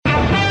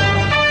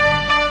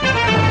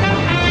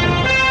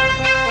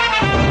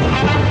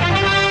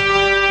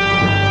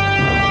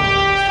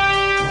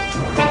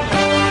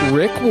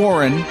Rick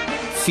Warren,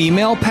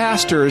 Female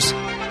Pastors,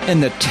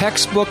 and the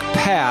Textbook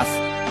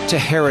Path to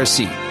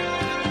Heresy.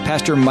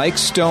 Pastor Mike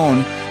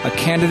Stone, a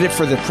candidate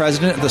for the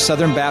president of the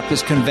Southern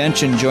Baptist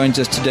Convention, joins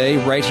us today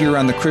right here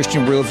on the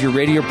Christian Worldview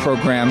radio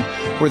program,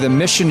 where the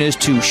mission is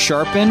to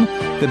sharpen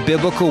the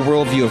biblical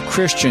worldview of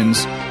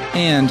Christians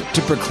and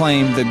to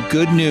proclaim the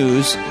good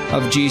news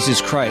of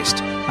Jesus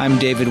Christ. I'm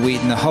David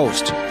Wheaton, the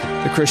host.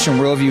 The Christian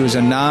Worldview is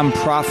a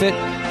non-profit,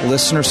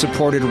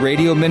 listener-supported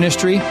radio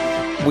ministry.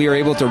 We are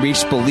able to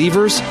reach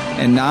believers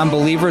and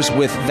non-believers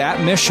with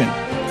that mission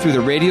through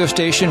the radio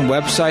station,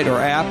 website, or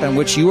app on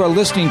which you are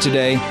listening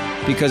today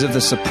because of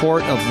the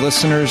support of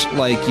listeners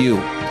like you.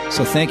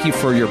 So thank you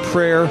for your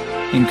prayer,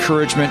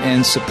 encouragement,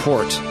 and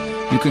support.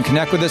 You can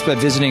connect with us by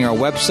visiting our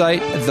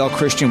website,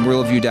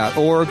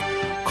 thechristianworldview.org,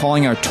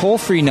 calling our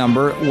toll-free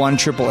number,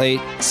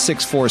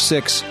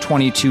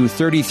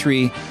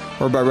 1-888-646-2233,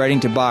 or by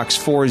writing to Box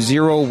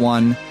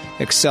 401,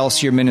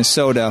 Excelsior,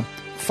 Minnesota,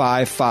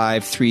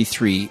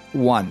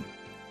 55331.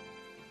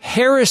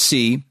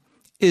 Heresy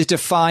is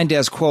defined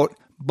as, quote,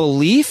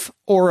 belief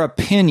or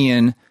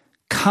opinion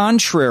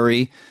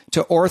contrary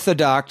to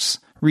orthodox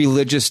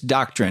religious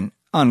doctrine,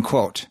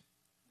 unquote.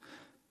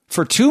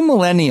 For 2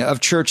 millennia of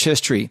church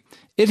history,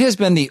 it has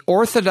been the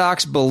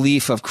orthodox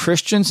belief of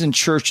Christians and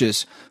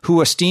churches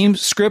who esteem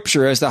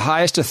Scripture as the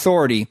highest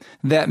authority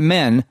that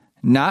men,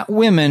 not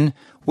women,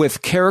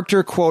 with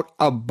character, quote,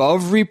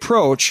 above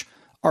reproach,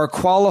 are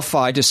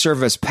qualified to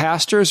serve as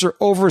pastors or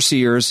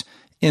overseers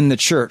in the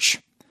church.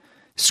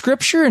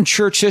 Scripture and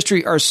church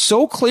history are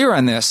so clear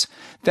on this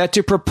that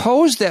to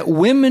propose that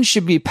women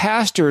should be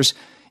pastors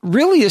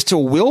really is to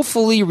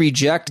willfully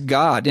reject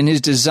God and His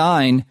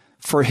design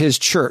for His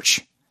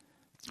church.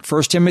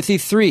 1 Timothy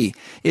 3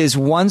 is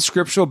one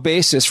scriptural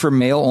basis for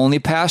male-only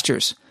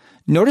pastors.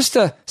 Notice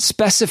the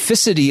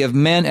specificity of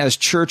men as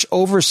church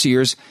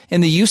overseers in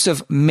the use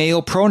of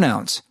male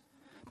pronouns.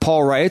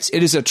 Paul writes,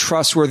 "It is a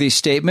trustworthy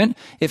statement.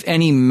 If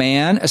any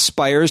man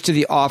aspires to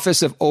the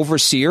office of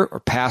overseer or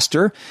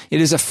pastor,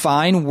 it is a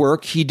fine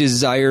work he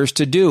desires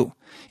to do.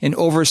 An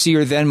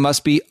overseer then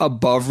must be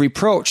above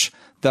reproach,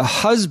 the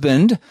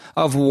husband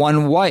of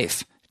one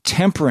wife,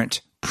 temperate,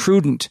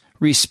 prudent,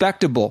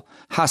 respectable,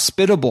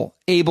 hospitable,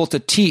 able to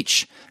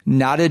teach,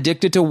 not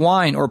addicted to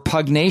wine or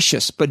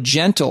pugnacious, but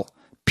gentle,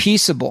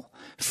 peaceable,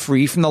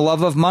 free from the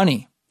love of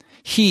money.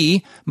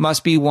 He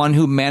must be one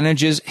who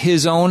manages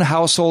his own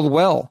household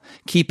well,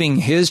 keeping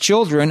his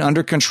children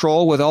under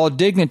control with all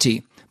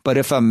dignity. But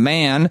if a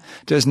man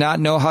does not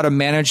know how to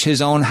manage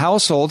his own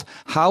household,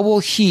 how will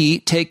he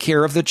take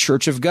care of the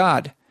church of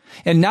God?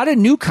 And not a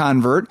new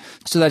convert,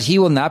 so that he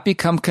will not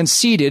become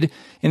conceited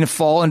and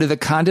fall into the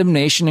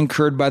condemnation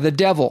incurred by the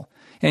devil.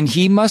 And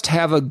he must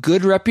have a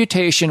good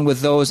reputation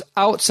with those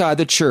outside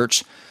the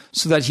church,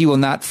 so that he will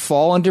not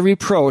fall into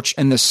reproach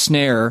and the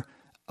snare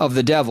of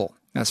the devil."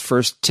 That's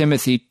 1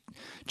 Timothy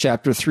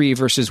chapter 3,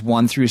 verses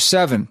 1 through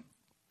 7.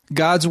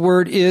 God's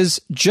word is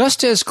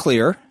just as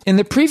clear in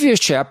the previous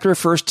chapter,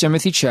 1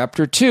 Timothy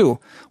chapter 2,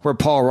 where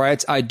Paul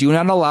writes, "I do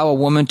not allow a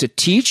woman to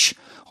teach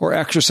or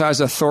exercise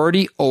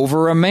authority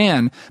over a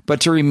man, but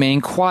to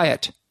remain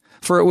quiet.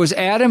 For it was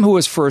Adam who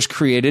was first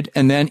created,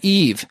 and then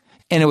Eve.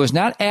 And it was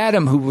not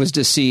Adam who was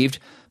deceived,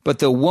 but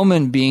the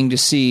woman being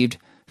deceived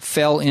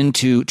fell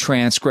into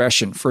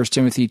transgression." 1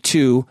 Timothy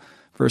 2,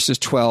 verses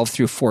 12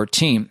 through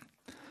 14.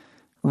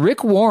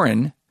 Rick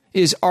Warren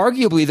is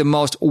arguably the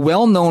most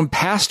well-known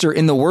pastor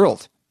in the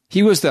world.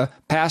 He was the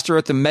pastor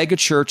at the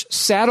megachurch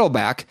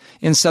Saddleback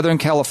in Southern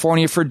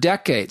California for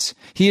decades.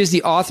 He is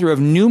the author of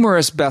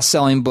numerous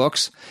best-selling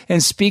books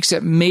and speaks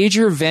at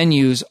major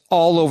venues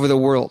all over the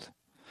world.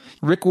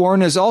 Rick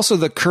Warren is also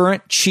the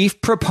current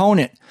chief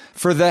proponent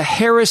for the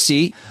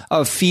heresy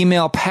of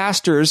female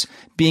pastors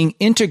being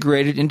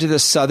integrated into the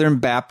Southern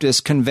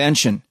Baptist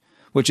Convention,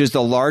 which is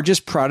the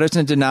largest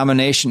Protestant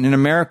denomination in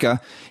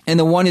America, and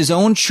the one his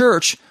own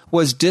church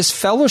was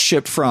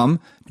disfellowshipped from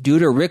due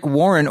to Rick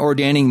Warren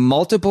ordaining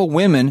multiple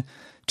women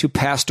to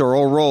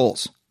pastoral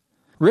roles.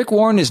 Rick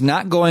Warren is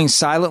not going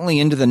silently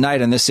into the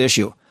night on this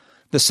issue.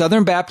 The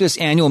Southern Baptist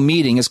Annual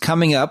Meeting is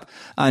coming up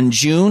on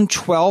June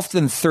 12th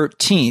and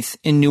 13th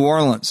in New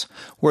Orleans,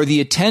 where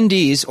the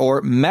attendees,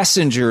 or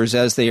messengers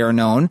as they are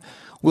known,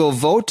 will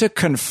vote to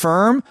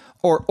confirm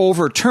or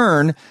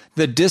overturn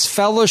the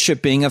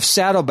disfellowshipping of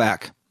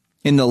Saddleback.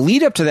 In the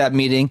lead-up to that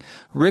meeting,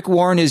 Rick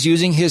Warren is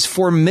using his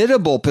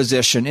formidable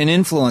position and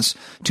influence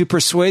to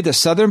persuade the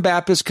Southern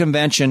Baptist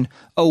Convention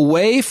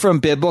away from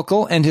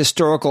biblical and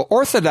historical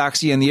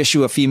orthodoxy on the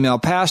issue of female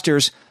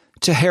pastors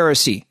to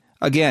heresy.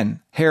 Again,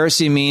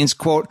 heresy means,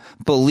 quote,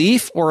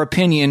 belief or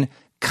opinion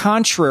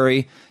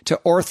contrary to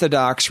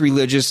orthodox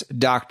religious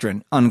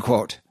doctrine,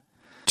 unquote.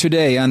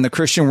 Today on the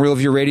Christian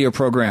Worldview radio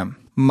program,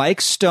 Mike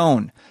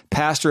Stone,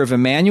 pastor of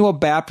Emmanuel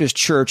Baptist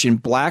Church in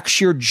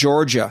Blackshear,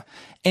 Georgia,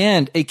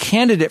 and a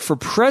candidate for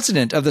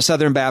president of the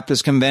Southern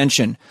Baptist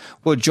Convention,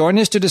 will join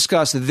us to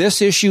discuss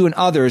this issue and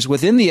others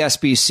within the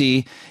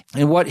SBC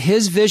and what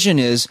his vision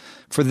is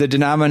for the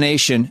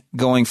denomination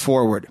going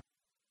forward.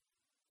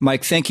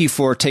 Mike, thank you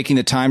for taking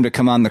the time to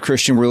come on the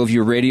Christian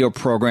Worldview radio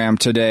program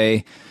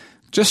today.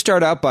 Just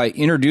start out by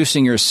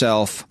introducing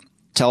yourself.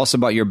 Tell us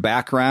about your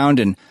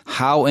background and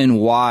how and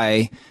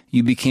why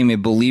you became a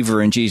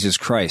believer in Jesus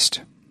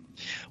Christ.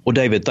 Well,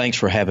 David, thanks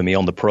for having me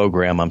on the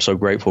program. I'm so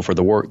grateful for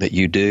the work that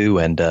you do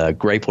and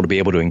grateful to be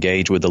able to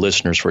engage with the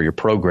listeners for your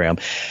program.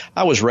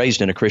 I was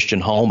raised in a Christian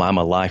home. I'm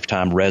a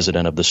lifetime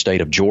resident of the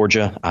state of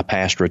Georgia. I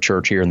pastor a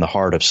church here in the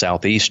heart of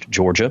southeast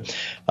Georgia.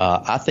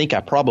 I think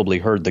I probably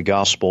heard the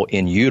gospel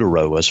in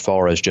utero as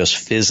far as just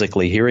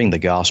physically hearing the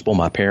gospel.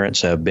 My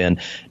parents have been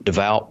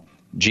devout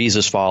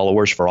Jesus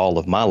followers for all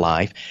of my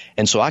life.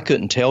 And so I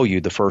couldn't tell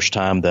you the first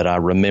time that I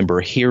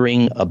remember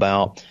hearing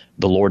about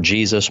the Lord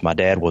Jesus. My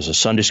dad was a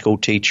Sunday school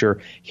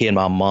teacher. He and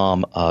my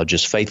mom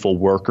just faithful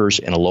workers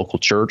in a local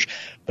church.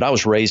 But I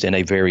was raised in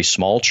a very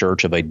small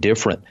church of a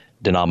different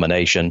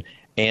denomination.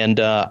 And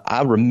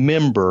I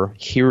remember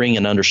hearing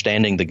and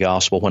understanding the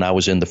gospel when I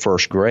was in the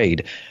first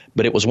grade.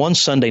 But it was one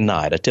Sunday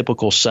night, a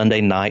typical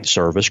Sunday night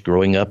service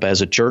growing up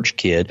as a church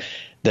kid,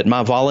 that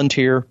my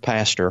volunteer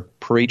pastor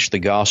preached the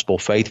gospel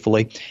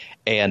faithfully.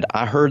 And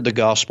I heard the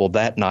gospel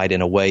that night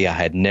in a way I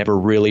had never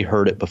really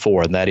heard it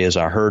before, and that is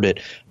I heard it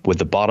with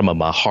the bottom of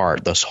my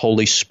heart. The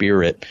Holy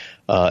Spirit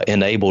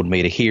enabled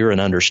me to hear and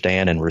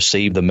understand and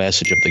receive the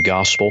message of the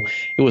gospel.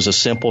 It was a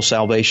simple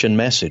salvation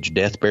message,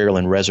 death, burial,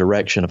 and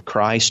resurrection of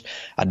Christ.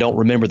 I don't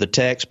remember the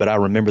text, but I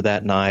remember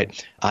that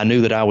night I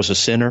knew that I was a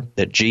sinner,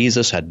 that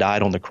Jesus had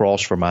died on the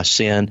cross for my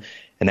sin,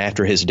 and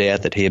after his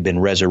death that he had been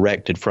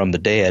resurrected from the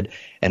dead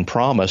and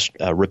promised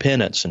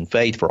repentance and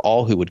faith for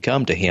all who would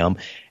come to him.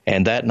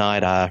 And that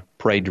night I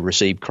prayed to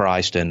receive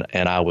Christ, and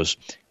I was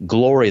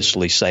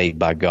gloriously saved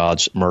by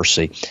God's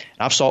mercy.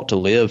 I've sought to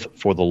live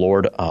for the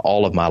Lord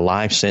all of my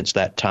life since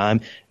that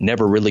time,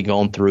 never really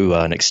gone through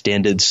an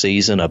extended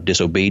season of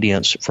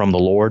disobedience from the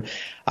Lord.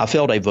 I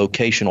felt a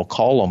vocational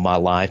call on my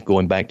life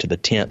going back to the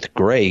 10th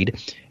grade,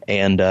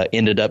 and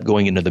ended up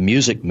going into the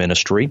music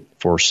ministry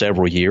for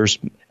several years,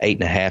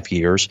 8.5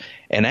 years,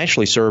 and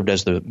actually served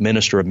as the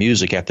minister of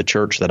music at the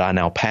church that I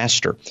now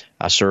pastor.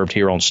 I served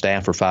here on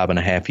staff for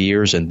 5.5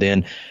 years, and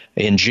then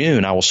in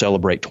June I will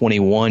celebrate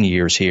 21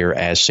 years here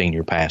as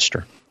senior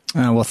pastor.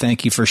 Well,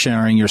 thank you for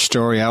sharing your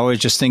story. I always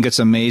just think it's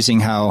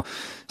amazing how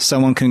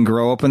someone can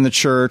grow up in the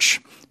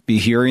church, be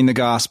hearing the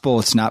gospel,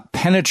 it's not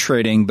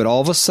penetrating, but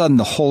all of a sudden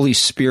the Holy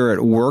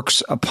Spirit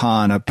works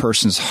upon a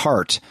person's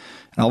heart.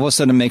 And all of a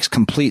sudden it makes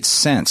complete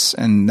sense,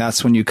 and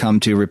that's when you come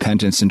to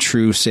repentance and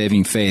true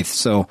saving faith.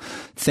 So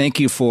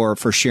thank you for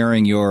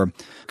sharing your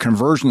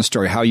conversion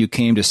story, how you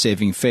came to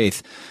saving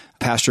faith.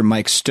 Pastor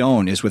Mike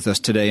Stone is with us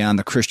today on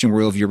the Christian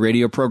Worldview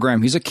radio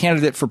program. He's a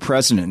candidate for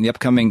president in the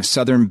upcoming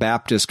Southern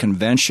Baptist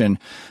Convention.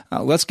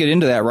 Let's get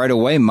into that right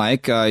away,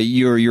 Mike.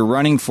 You're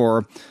running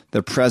for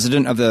the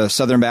president of the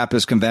Southern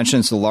Baptist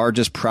Convention. It's the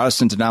largest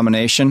Protestant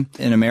denomination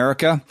in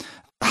America.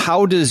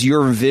 How does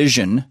your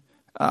vision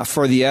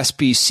for the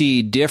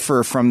SBC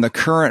differ from the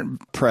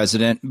current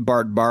president,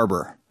 Bart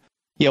Barber?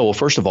 Yeah, well,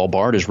 first of all,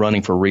 Bart is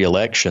running for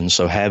re-election,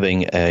 so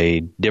having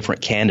a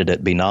different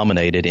candidate be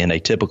nominated in a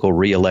typical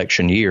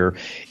re-election year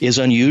is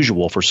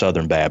unusual for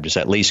Southern Baptists,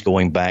 at least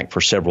going back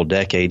for several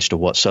decades to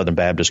what Southern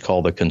Baptists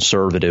call the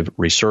conservative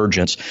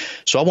resurgence.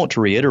 So I want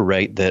to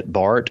reiterate that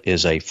Bart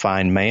is a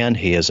fine man.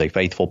 He is a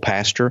faithful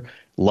pastor,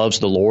 loves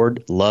the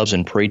Lord, loves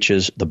and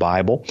preaches the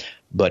Bible,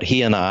 but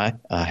he and I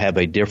have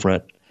a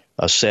different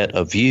set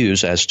of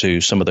views as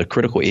to some of the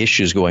critical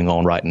issues going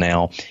on right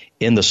now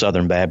in the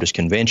Southern Baptist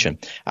Convention.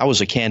 I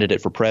was a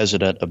candidate for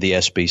president of the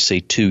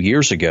SBC 2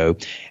 years ago,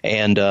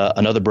 and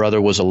another brother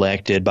was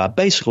elected by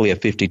basically a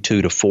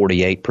 52 to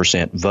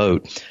 48%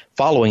 vote.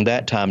 Following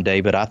that time,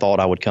 David, I thought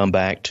I would come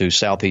back to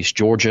southeast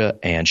Georgia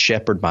and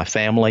shepherd my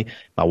family.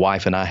 My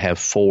wife and I have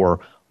 4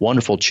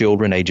 wonderful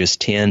children, ages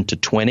 10 to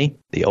 20.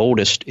 The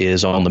oldest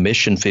is on the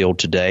mission field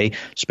today,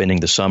 spending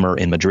the summer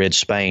in Madrid,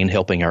 Spain,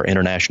 helping our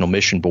International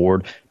Mission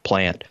Board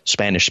plant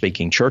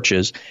Spanish-speaking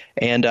churches.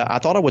 And I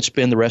thought I would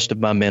spend the rest of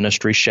my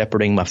ministry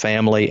shepherding my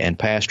family and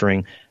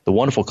pastoring the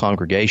wonderful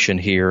congregation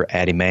here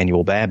at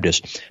Emmanuel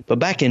Baptist. But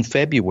back in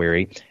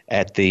February,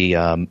 at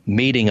the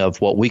meeting of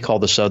what we call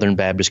the Southern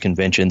Baptist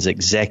Convention's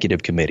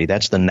Executive Committee,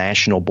 that's the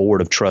National Board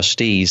of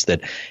Trustees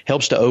that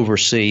helps to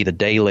oversee the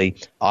daily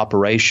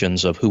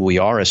operations of who we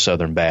are as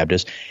Southern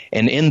Baptists.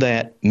 And in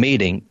that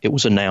meeting, it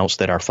was announced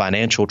that our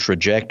financial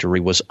trajectory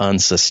was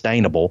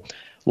unsustainable,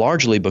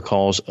 largely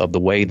because of the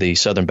way the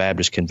Southern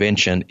Baptist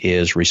Convention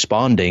is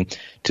responding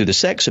to the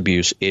sex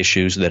abuse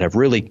issues that have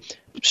really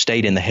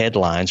stayed in the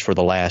headlines for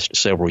the last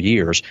several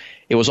years.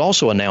 It was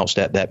also announced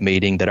at that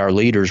meeting that our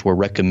leaders were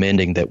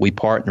recommending that we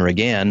partner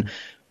again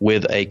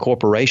with a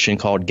corporation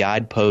called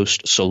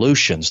Guidepost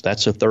Solutions.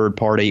 That's a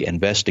third-party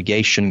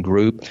investigation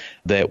group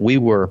that we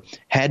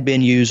had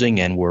been using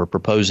and were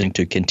proposing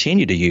to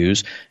continue to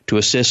use to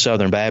assist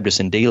Southern Baptists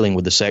in dealing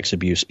with the sex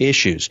abuse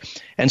issues.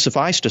 And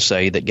suffice to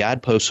say that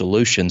Guidepost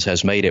Solutions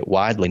has made it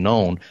widely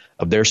known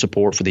of their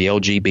support for the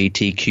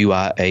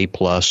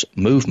LGBTQIA+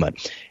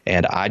 movement.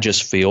 And I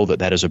just feel that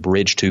that is a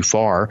bridge too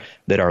far,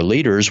 that our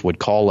leaders would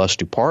call us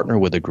to partner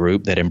with a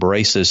group that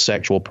embraces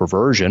sexual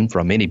perversion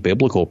from any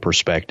biblical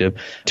perspective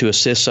to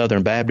assist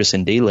Southern Baptists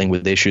in dealing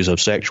with issues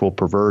of sexual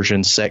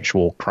perversion,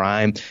 sexual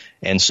crime,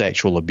 and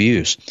sexual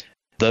abuse.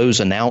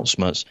 Those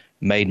announcements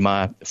made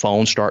my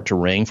phone start to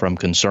ring from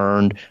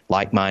concerned,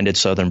 like-minded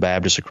Southern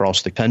Baptists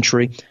across the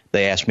country.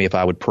 They asked me if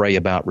I would pray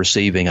about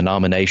receiving a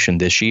nomination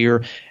this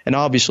year. And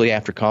obviously,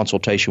 after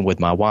consultation with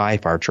my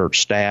wife, our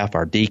church staff,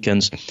 our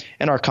deacons,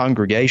 and our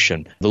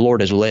congregation, the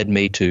Lord has led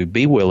me to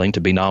be willing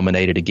to be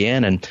nominated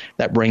again. And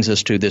that brings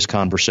us to this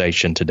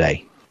conversation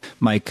today.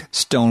 Mike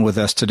Stone with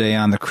us today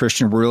on the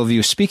Christian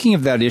Worldview. Speaking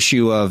of that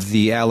issue of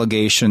the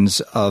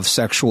allegations of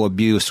sexual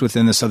abuse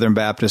within the Southern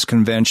Baptist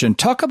Convention,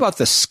 talk about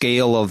the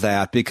scale of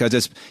that,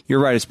 because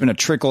you're right, it's been a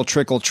trickle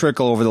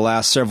over the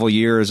last several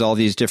years, all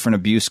these different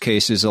abuse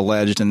cases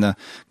alleged and the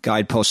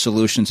Guidepost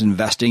Solutions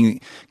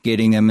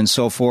investigating them and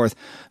so forth.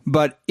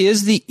 But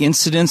is the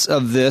incidence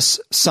of this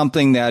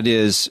something that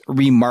is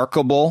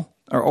remarkable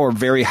or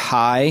very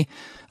high?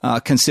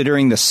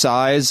 Considering the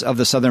size of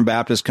the Southern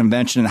Baptist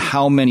Convention and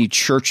how many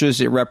churches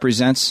it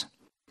represents?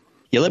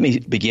 Yeah, let me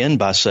begin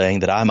by saying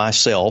that I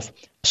myself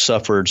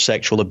suffered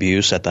sexual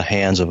abuse at the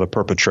hands of a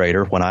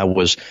perpetrator when I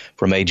was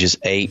from ages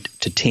 8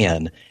 to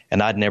 10.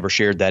 And I'd never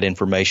shared that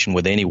information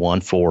with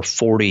anyone for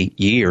 40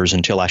 years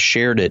until I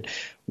shared it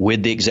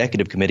with the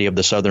executive committee of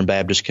the Southern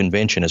Baptist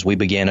Convention. As we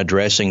began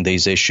addressing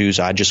these issues,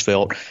 I just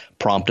felt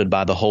prompted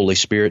by the Holy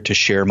Spirit to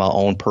share my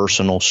own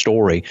personal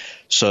story.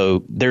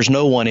 So there's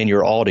no one in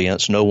your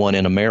audience, no one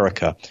in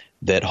America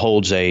that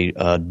holds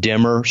a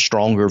dimmer,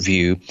 stronger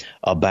view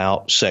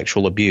about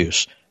sexual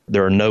abuse.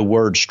 There are no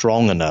words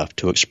strong enough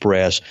to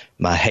express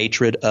my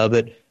hatred of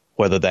it,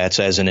 whether that's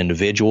as an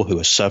individual who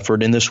has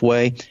suffered in this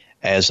way,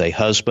 as a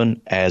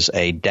husband, as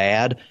a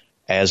dad,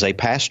 as a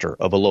pastor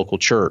of a local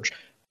church.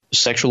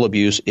 Sexual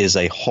abuse is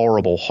a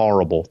horrible,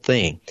 horrible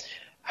thing.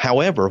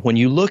 However, when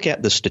you look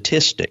at the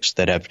statistics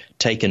that have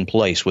taken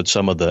place with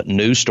some of the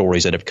news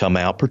stories that have come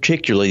out,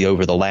 particularly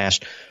over the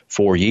last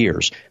 4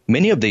 years,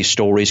 many of these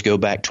stories go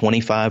back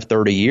 25,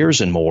 30 years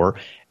and more,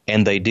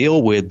 and they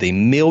deal with the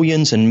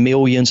millions and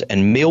millions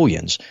and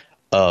millions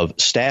of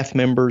staff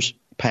members,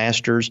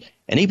 pastors,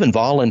 and even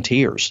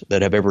volunteers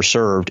that have ever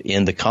served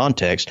in the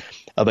context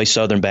of a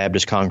Southern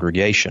Baptist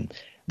congregation.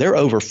 There are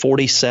over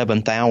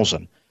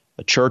 47,000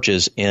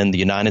 churches in the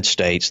United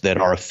States that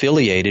are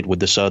affiliated with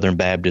the Southern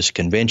Baptist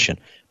Convention,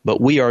 but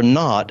we are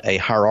not a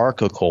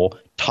hierarchical,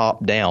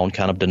 top-down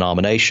kind of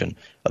denomination.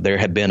 There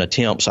have been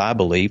attempts, I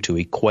believe, to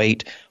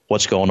equate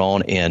what's going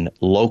on in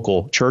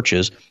local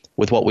churches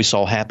with what we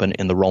saw happen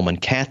in the Roman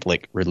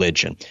Catholic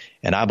religion.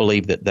 And I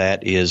believe that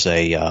that is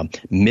a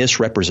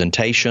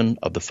misrepresentation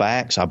of the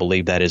facts. I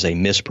believe that is a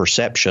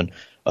misperception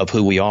of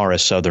who we are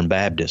as Southern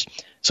Baptists.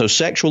 So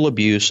sexual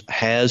abuse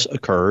has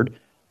occurred.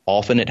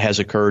 Often it has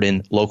occurred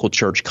in local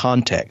church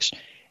context.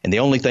 And the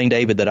only thing,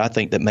 David, that I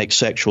think that makes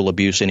sexual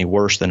abuse any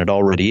worse than it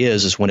already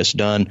is when it's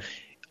done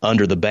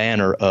under the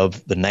banner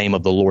of the name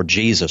of the Lord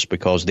Jesus,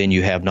 because then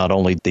you have not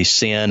only the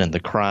sin and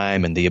the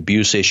crime and the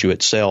abuse issue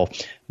itself,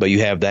 but you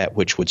have that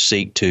which would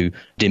seek to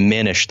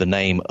diminish the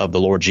name of the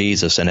Lord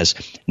Jesus. And as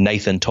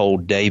Nathan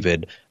told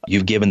David,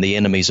 you've given the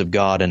enemies of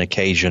God an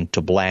occasion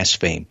to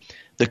blaspheme.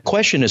 The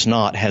question is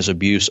not, has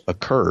abuse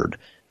occurred?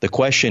 The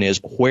question is,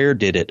 where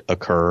did it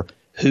occur?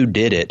 Who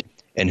did it,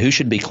 and who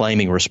should be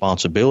claiming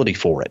responsibility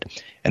for it?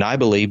 And I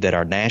believe that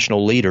our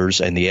national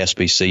leaders and the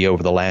SBC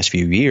over the last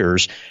few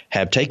years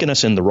have taken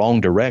us in the wrong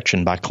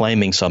direction by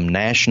claiming some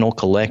national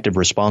collective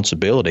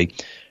responsibility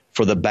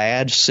for the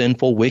bad,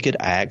 sinful, wicked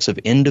acts of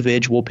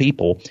individual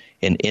people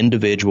in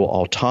individual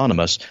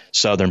autonomous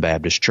Southern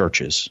Baptist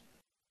churches.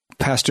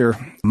 Pastor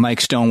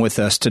Mike Stone with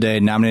us today,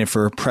 nominated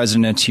for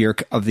president here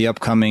of the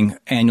upcoming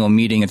annual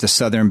meeting at the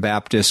Southern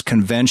Baptist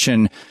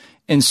Convention.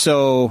 And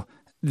so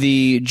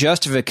the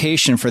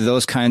justification for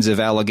those kinds of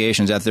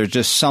allegations, that there's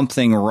just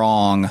something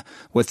wrong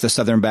with the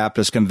Southern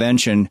Baptist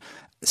Convention,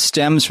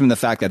 stems from the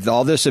fact that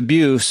all this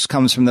abuse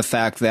comes from the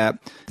fact that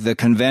the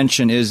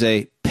convention is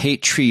a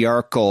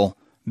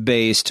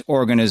patriarchal-based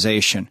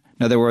organization.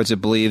 In other words,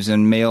 it believes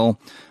in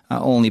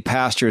male-only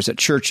pastors at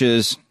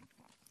churches,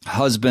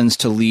 husbands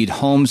to lead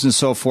homes and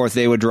so forth.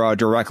 They would draw a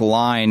direct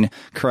line,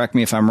 correct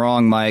me if I'm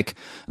wrong, Mike,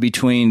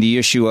 between the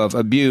issue of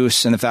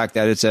abuse and the fact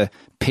that it's a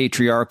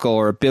patriarchal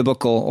or a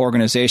biblical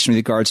organization with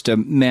regards to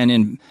men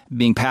in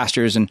being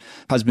pastors and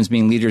husbands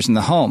being leaders in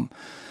the home.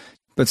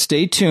 But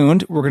stay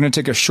tuned. We're going to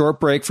take a short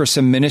break for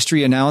some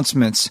ministry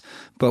announcements.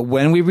 But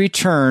when we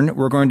return,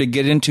 we're going to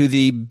get into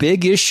the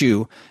big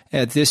issue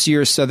at this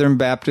year's Southern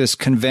Baptist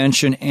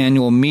Convention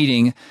annual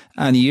meeting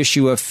on the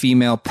issue of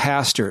female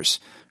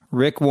pastors.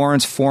 Rick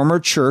Warren's former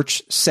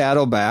church,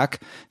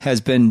 Saddleback,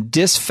 has been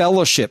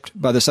disfellowshipped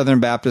by the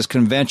Southern Baptist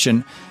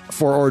Convention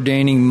for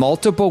ordaining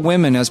multiple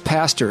women as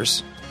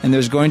pastors. And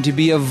there's going to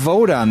be a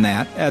vote on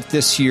that at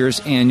this year's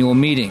annual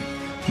meeting.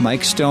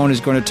 Mike Stone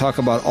is going to talk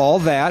about all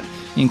that,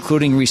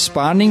 including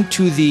responding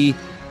to the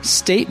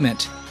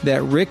statement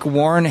that Rick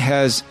Warren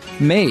has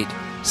made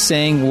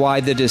saying why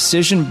the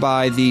decision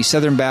by the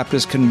Southern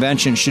Baptist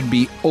Convention should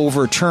be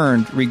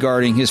overturned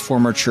regarding his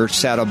former church,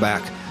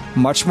 Saddleback.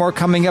 Much more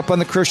coming up on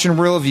the Christian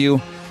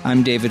Worldview.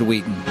 I'm David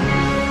Wheaton.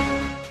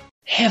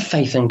 Have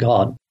faith in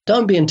God.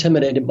 Don't be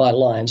intimidated by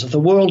lions. If the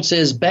world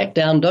says, back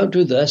down, don't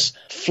do this,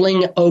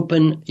 fling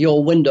open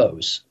your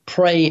windows.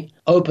 Pray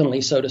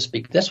openly, so to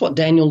speak. That's what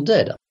Daniel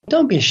did.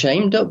 Don't be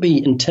ashamed. Don't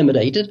be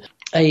intimidated.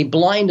 A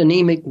blind,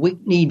 anemic,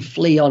 weak-kneed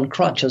flea on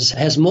crutches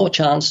has more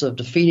chance of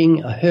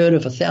defeating a herd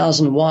of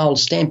 1,000 wild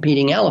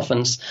stampeding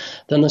elephants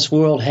than this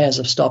world has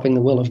of stopping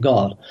the will of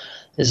God.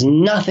 There's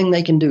nothing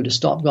they can do to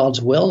stop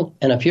God's will,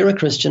 and if you're a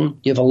Christian,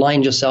 you've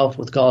aligned yourself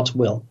with God's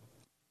will.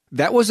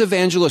 That was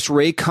evangelist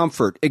Ray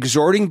Comfort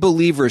exhorting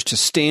believers to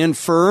stand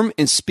firm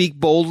and speak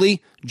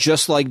boldly,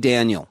 just like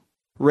Daniel.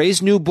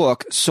 Ray's new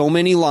book, So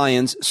Many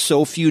Lions,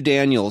 So Few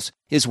Daniels,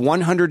 is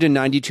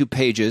 192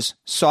 pages,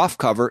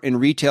 softcover,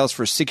 and retails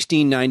for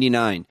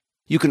 $16.99.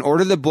 You can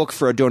order the book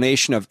for a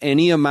donation of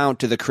any amount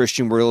to the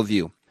Christian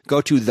Worldview.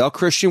 Go to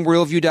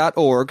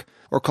thechristianworldview.org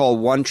or call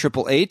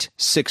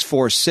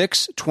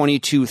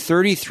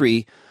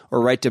 1-888-646-2233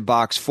 or write to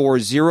Box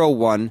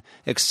 401,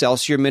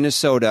 Excelsior,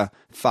 Minnesota,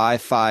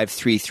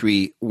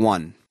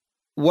 55331.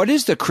 What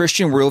is the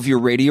Christian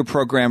Worldview radio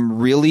program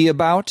really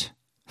about?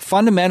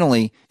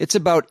 Fundamentally, it's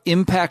about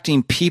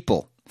impacting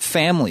people,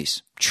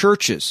 families,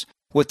 churches,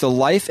 with the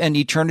life and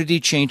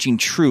eternity-changing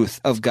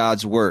truth of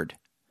God's Word.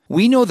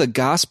 We know the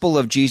gospel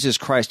of Jesus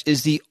Christ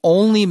is the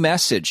only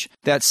message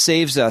that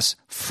saves us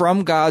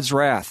from God's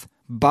wrath,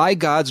 by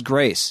God's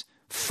grace,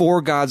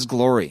 for God's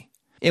glory.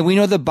 And we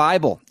know the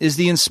Bible is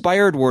the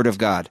inspired Word of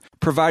God,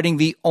 providing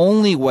the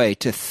only way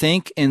to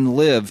think and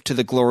live to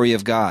the glory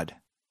of God.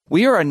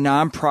 We are a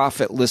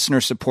nonprofit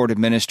listener-supported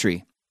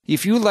ministry.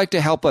 If you would like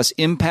to help us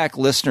impact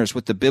listeners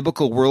with the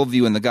biblical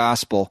worldview and the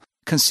gospel,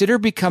 consider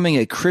becoming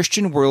a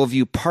Christian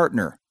Worldview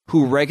partner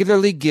who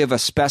regularly give a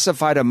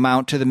specified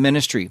amount to the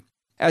ministry.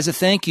 As a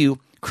thank you,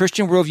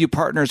 Christian Worldview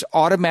partners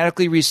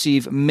automatically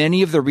receive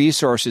many of the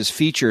resources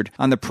featured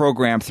on the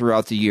program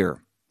throughout the year.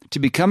 To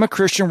become a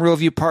Christian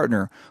Worldview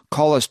partner,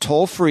 call us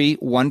toll-free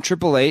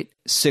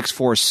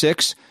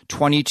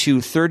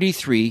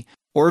 1-888-646-2233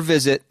 or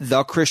visit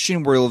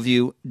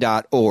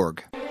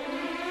thechristianworldview.org.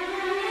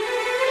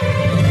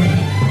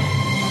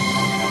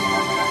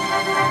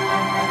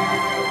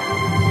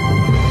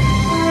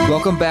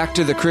 Welcome back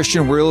to the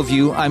Christian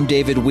Worldview. I'm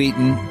David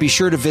Wheaton. Be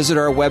sure to visit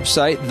our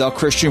website,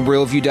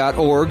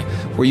 thechristianworldview.org,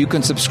 where you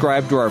can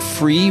subscribe to our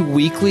free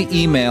weekly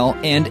email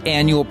and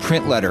annual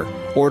print letter,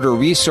 order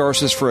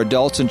resources for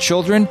adults and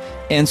children,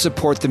 and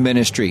support the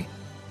ministry.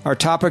 Our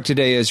topic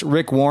today is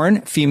Rick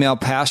Warren, Female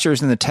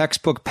Pastors in the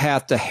Textbook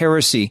Path to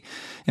Heresy,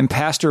 and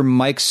Pastor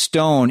Mike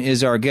Stone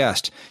is our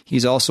guest.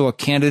 He's also a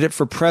candidate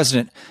for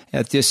president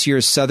at this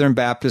year's Southern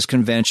Baptist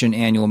Convention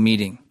annual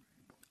meeting.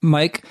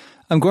 Mike,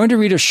 I'm going to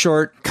read a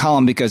short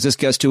column because this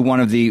gets to one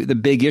of the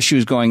big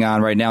issues going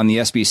on right now in the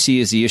SBC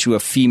is the issue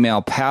of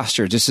female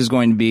pastors. This is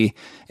going to be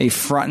a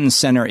front and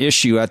center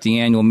issue at the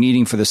annual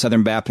meeting for the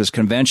Southern Baptist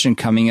Convention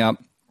coming up.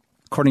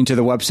 According to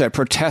the website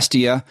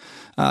Protestia,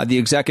 the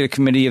executive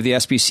committee of the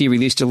SBC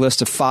released a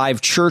list of 5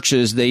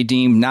 churches they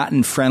deemed not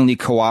in friendly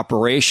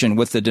cooperation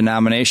with the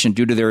denomination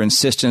due to their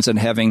insistence on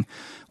having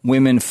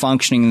women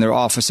functioning in their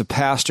office of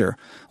pastor.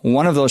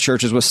 One of those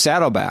churches was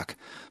Saddleback,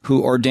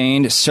 who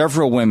ordained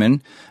several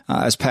women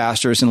as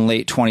pastors in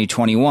late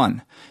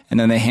 2021. And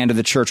then they handed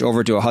the church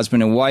over to a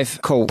husband and wife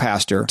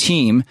co-pastor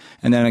team.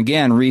 And then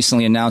again,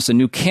 recently announced a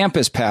new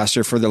campus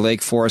pastor for the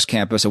Lake Forest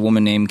campus, a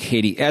woman named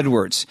Katie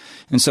Edwards.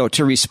 And so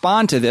to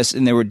respond to this,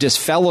 and they were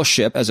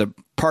disfellowship as a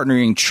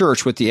partnering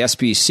church with the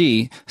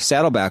SBC,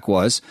 Saddleback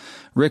was,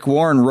 Rick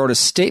Warren wrote a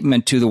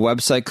statement to the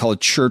website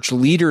called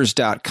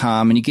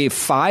churchleaders.com, and he gave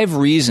 5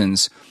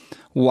 reasons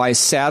why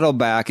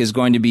Saddleback is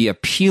going to be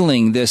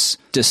appealing this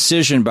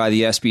decision by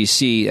the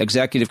SBC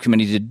Executive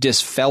Committee to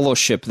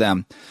disfellowship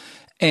them.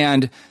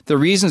 And the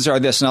reasons are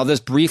this, and I'll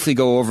just briefly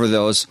go over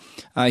those.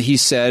 He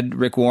said,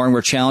 Rick Warren,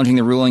 we're challenging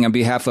the ruling on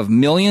behalf of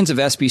millions of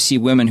SBC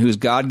women whose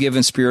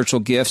God-given spiritual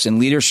gifts and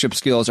leadership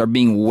skills are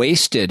being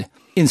wasted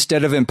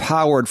instead of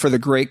empowered for the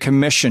Great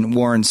Commission,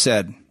 Warren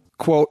said.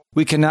 Quote,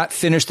 we cannot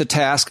finish the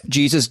task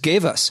Jesus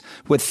gave us,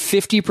 with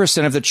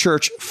 50% of the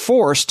church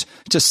forced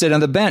to sit on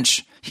the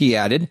bench, he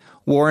added.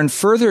 Warren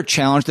further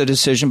challenged the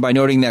decision by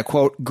noting that,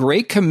 quote,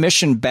 Great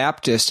Commission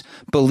Baptists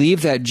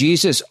believe that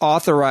Jesus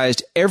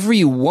authorized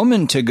every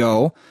woman to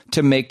go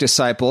to make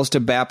disciples,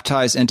 to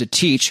baptize, and to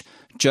teach,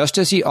 just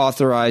as he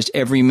authorized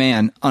every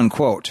man,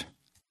 unquote.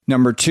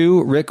 Number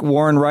 2, Rick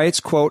Warren writes,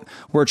 quote,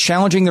 we're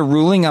challenging the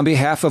ruling on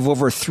behalf of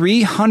over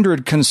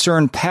 300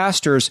 concerned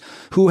pastors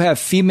who have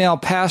female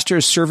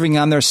pastors serving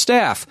on their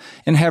staff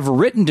and have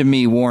written to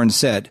me, Warren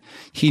said.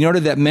 He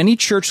noted that many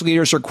church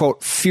leaders are,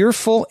 quote,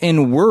 fearful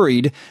and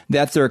worried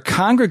that their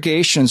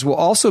congregations will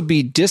also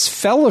be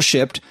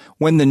disfellowshipped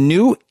when the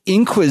new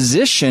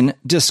Inquisition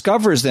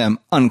discovers them,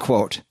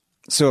 unquote.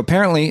 So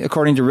apparently,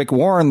 according to Rick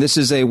Warren, this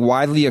is a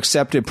widely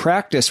accepted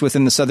practice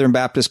within the Southern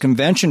Baptist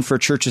Convention for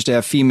churches to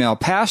have female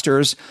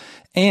pastors,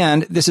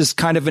 and this is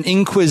kind of an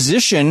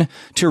inquisition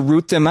to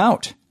root them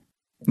out.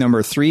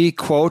 Number 3,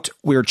 quote,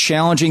 "We're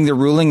challenging the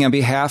ruling on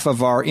behalf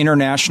of our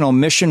International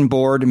Mission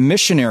Board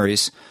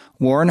missionaries."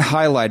 Warren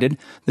highlighted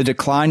the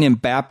decline in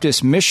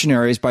Baptist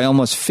missionaries by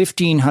almost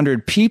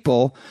 1,500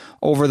 people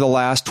over the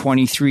last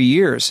 23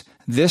 years.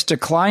 This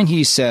decline,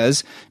 he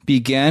says,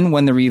 began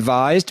when the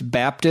revised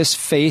Baptist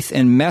Faith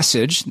and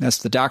Message, that's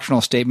the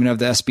doctrinal statement of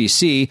the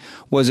SBC,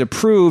 was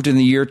approved in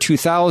the year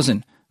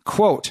 2000.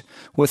 Quote,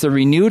 "With a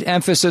renewed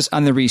emphasis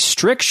on the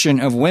restriction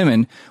of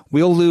women,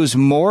 we'll lose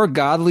more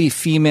godly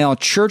female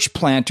church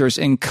planters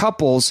and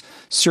couples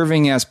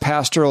serving as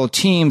pastoral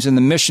teams in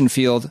the mission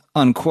field,"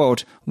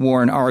 unquote,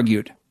 Warren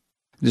argued.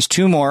 There's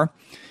 2 more.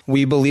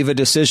 "We believe a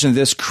decision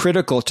this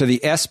critical to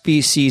the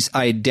SBC's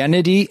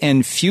identity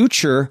and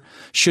future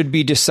should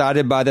be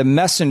decided by the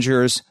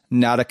messengers,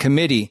 not a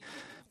committee,"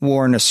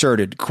 Warren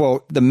asserted.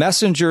 Quote, "The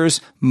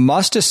messengers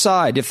must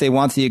decide if they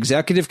want the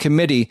executive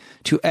committee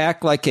to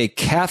act like a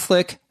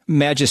Catholic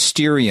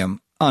magisterium,"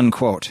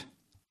 unquote.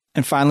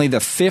 And finally, the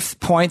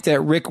 5th point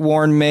that Rick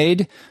Warren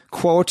made,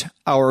 quote,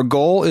 "Our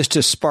goal is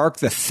to spark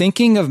the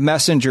thinking of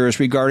messengers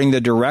regarding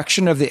the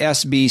direction of the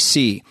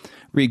SBC,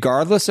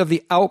 regardless of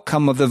the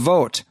outcome of the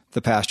vote,"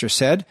 the pastor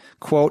said.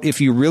 Quote,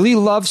 "If you really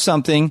love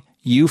something,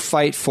 you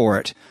fight for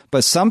it.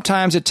 But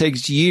sometimes it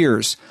takes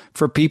years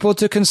for people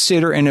to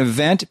consider an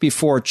event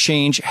before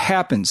change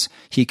happens,"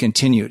 he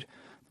continued.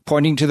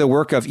 Pointing to the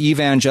work of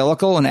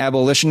evangelical and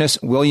abolitionist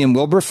William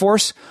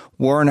Wilberforce,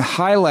 Warren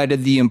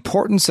highlighted the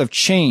importance of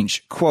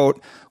change.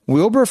 Quote,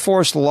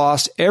 "Wilberforce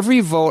lost every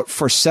vote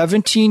for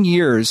 17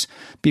 years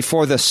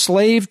before the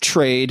slave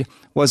trade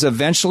was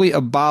eventually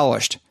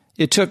abolished.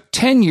 It took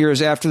 10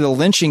 years after the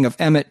lynching of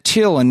Emmett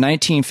Till in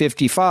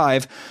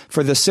 1955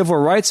 for the civil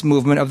rights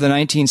movement of the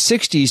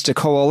 1960s to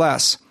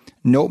coalesce.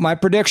 Note my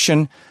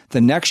prediction.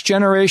 The next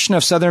generation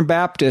of Southern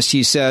Baptists,"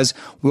 he says,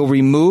 "will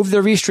remove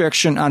the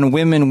restriction on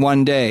women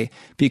one day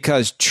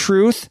because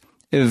truth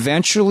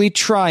eventually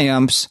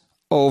triumphs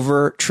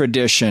over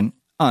tradition,"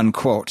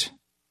 unquote.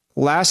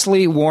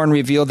 Lastly, Warren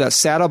revealed that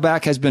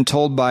Saddleback has been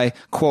told by,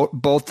 quote,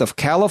 "both the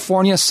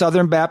California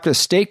Southern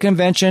Baptist State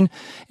Convention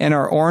and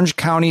our Orange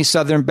County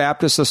Southern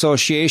Baptist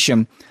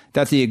Association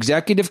that the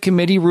executive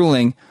committee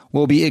ruling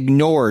will be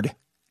ignored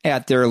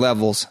at their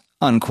levels,"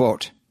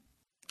 unquote.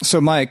 So,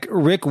 Mike,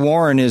 Rick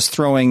Warren is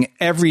throwing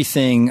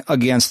everything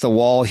against the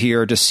wall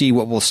here to see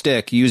what will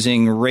stick,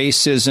 using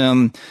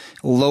racism,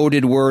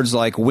 loaded words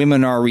like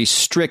women are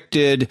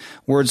restricted,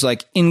 words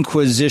like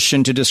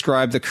inquisition to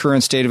describe the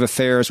current state of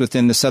affairs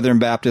within the Southern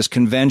Baptist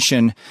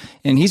Convention.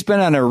 And he's been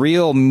on a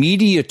real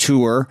media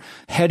tour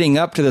heading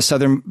up to the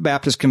Southern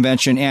Baptist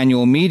Convention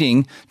annual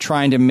meeting,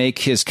 trying to make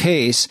his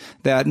case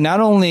that not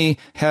only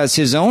has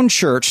his own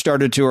church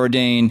started to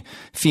ordain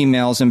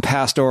females in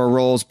pastoral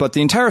roles, but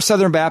the entire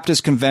Southern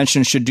Baptist Convention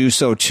should do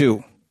so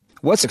too.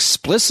 What's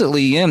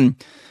explicitly in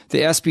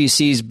the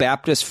SBC's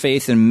Baptist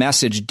Faith and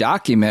Message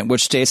document,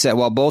 which states that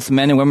while both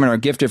men and women are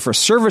gifted for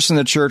service in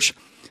the church,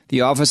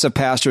 the office of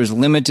pastor is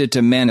limited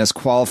to men as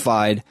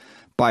qualified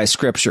by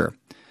Scripture.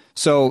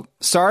 So,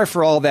 sorry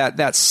for all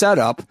that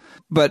setup,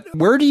 but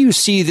where do you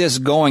see this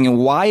going, and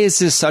why is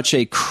this such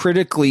a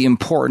critically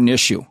important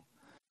issue?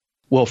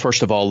 Well,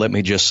 first of all, let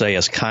me just say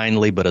as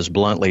kindly but as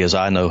bluntly as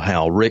I know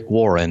how, Rick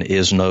Warren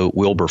is no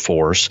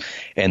Wilberforce,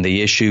 and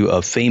the issue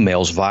of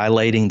females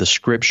violating the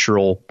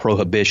scriptural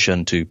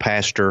prohibition to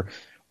pastor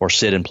or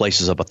sit in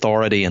places of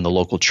authority in the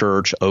local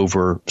church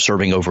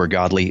serving over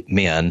godly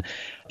men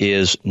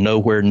is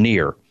nowhere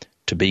near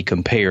to be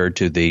compared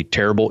to the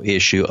terrible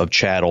issue of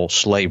chattel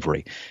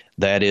slavery.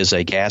 That is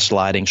a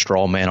gaslighting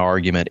straw man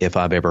argument if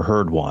I've ever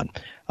heard one.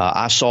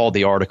 I saw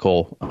the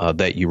article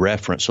that you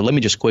referenced, so let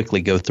me just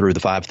quickly go through the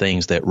 5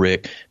 things that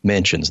Rick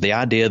mentions. The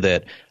idea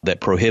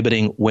that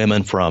prohibiting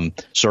women from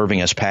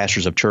serving as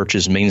pastors of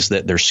churches means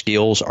that their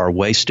skills are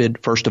wasted.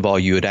 First of all,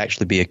 you would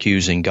actually be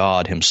accusing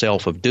God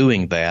himself of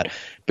doing that,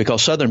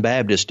 because Southern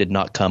Baptists did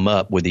not come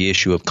up with the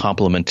issue of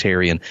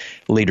complementarian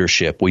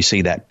leadership. We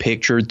see that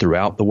pictured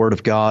throughout the Word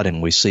of God,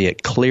 and we see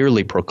it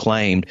clearly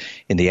proclaimed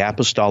in the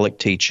apostolic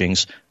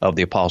teachings of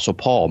the Apostle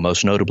Paul,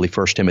 most notably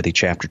 1 Timothy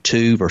chapter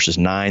 2, verses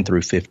 9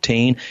 through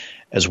 15,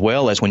 as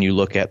well as when you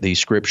look at the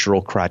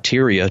scriptural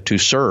criteria to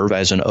serve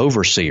as an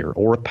overseer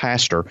or a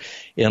pastor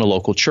in a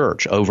local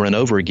church. Over and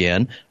over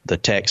again, the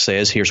text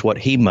says, here's what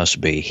he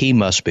must be, he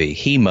must be,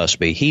 he must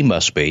be, he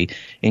must be,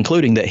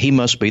 including that he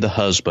must be the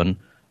husband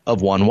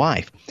of one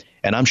wife.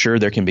 And I'm sure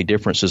there can be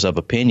differences of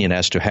opinion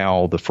as to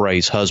how the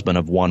phrase husband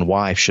of one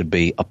wife should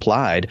be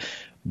applied.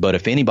 But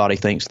if anybody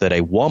thinks that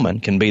a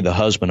woman can be the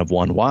husband of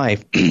one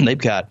wife, they've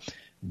got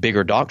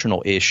bigger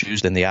doctrinal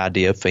issues than the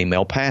idea of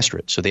female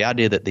pastorate. So the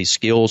idea that these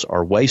skills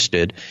are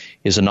wasted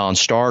is a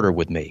non-starter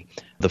with me.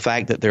 The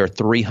fact that there are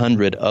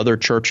 300 other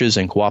churches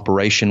in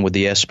cooperation with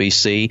the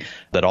SBC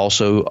that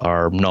also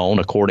are known,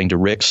 according to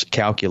Rick's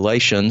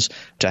calculations,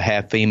 to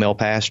have female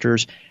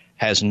pastors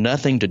has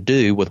nothing to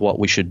do with what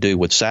we should do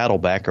with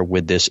Saddleback or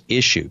with this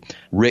issue.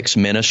 Rick's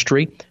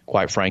ministry,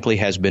 quite frankly,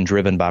 has been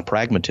driven by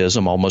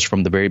pragmatism almost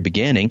from the very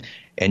beginning,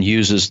 and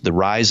uses the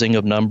rising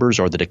of numbers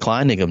or the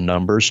declining of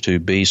numbers to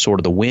be sort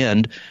of the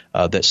wind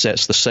that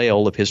sets the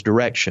sail of his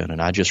direction.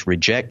 And I just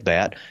reject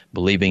that,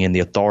 believing in the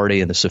authority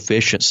and the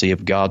sufficiency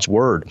of God's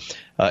Word.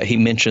 He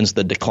mentions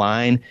the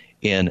decline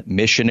in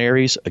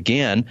missionaries.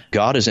 Again,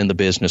 God is in the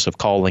business of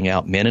calling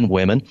out men and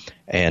women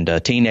and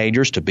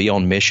teenagers to be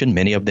on mission,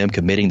 many of them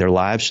committing their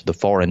lives to the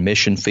foreign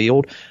mission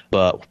field.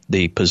 But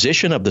the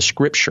position of the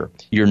Scripture,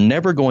 you're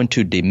never going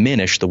to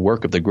diminish the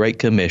work of the Great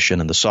Commission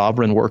and the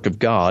sovereign work of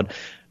God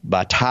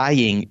by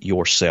tying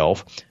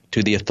yourself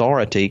to the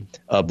authority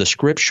of the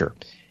Scripture.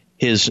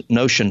 His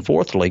notion,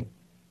 fourthly,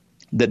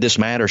 that this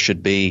matter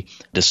should be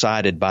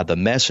decided by the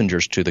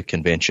messengers to the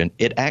convention,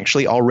 it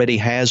actually already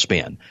has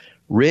been.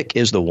 Rick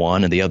is the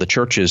one, and the other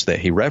churches that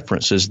he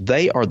references,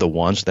 they are the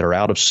ones that are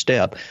out of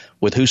step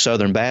with who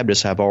Southern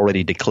Baptists have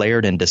already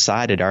declared and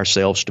decided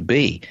ourselves to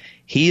be.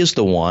 He is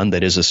the one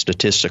that is a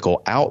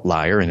statistical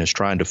outlier and is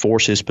trying to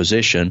force his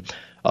position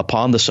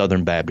upon the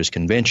Southern Baptist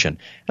Convention.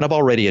 And I've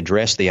already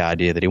addressed the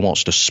idea that he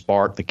wants to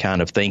spark the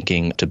kind of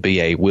thinking to be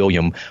a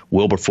William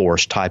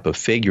Wilberforce type of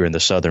figure in the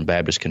Southern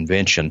Baptist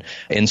Convention.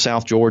 In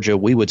South Georgia,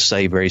 we would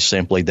say very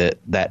simply that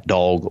that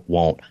dog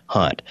won't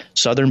hunt.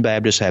 Southern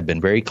Baptists have been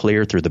very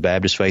clear through the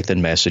Baptist Faith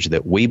and Message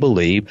that we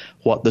believe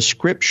what the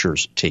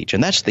Scriptures teach,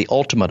 and that's the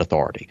ultimate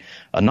authority,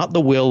 not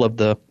the will of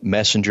the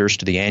messengers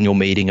to the annual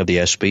meeting of the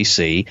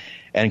SBC,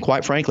 and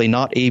quite frankly,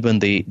 not even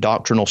the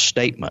doctrinal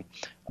statement,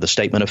 the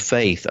statement of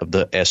faith of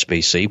the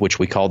SBC, which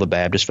we call the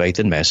Baptist Faith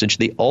and Message.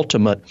 The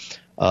ultimate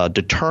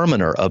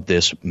determiner of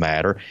this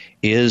matter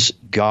is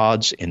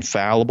God's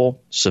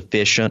infallible,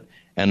 sufficient,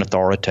 and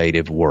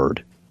authoritative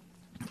Word.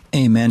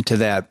 Amen to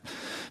that.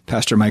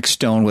 Pastor Mike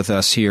Stone with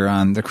us here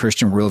on the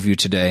Christian Worldview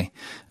today,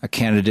 a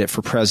candidate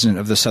for president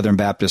of the Southern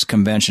Baptist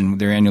Convention.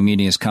 Their annual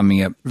meeting is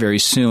coming up very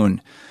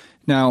soon.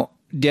 Now,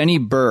 Denny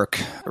Burke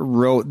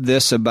wrote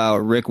this about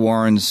Rick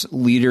Warren's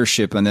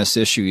leadership on this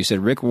issue. He said,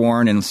 Rick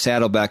Warren and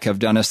Saddleback have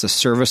done us the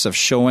service of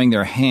showing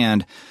their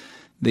hand.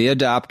 They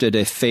adopted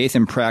a faith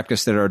and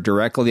practice that are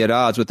directly at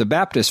odds with the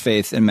Baptist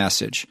faith and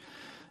message.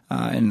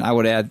 And I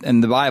would add,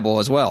 and the Bible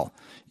as well.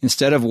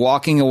 Instead of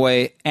walking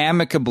away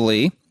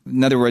amicably,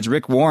 in other words,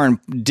 Rick Warren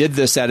did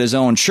this at his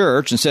own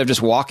church. Instead of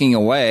just walking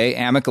away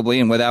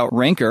amicably and without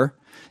rancor,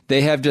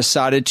 they have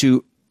decided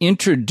to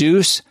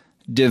introduce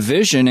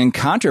division and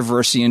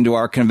controversy into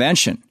our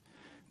convention.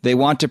 They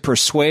want to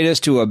persuade us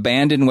to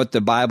abandon what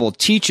the Bible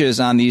teaches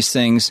on these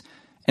things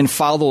and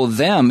follow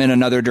them in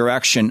another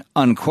direction,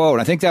 unquote.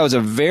 I think that was a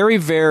very,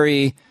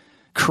 very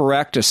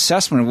correct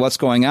assessment of what's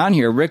going on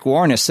here. Rick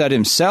Warren has said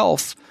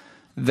himself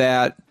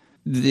that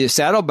the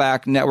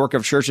Saddleback network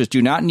of churches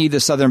do not need the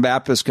Southern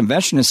Baptist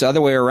Convention. It's the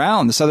other way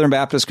around. The Southern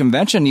Baptist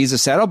Convention needs the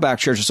Saddleback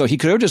churches. So he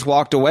could have just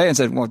walked away and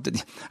said, well,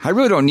 I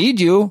really don't need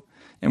you,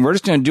 and we're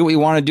just going to do what we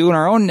want to do in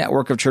our own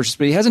network of churches.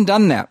 But he hasn't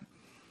done that.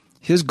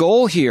 His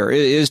goal here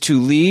is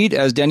to lead,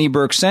 as Denny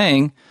Burke's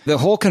saying, the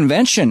whole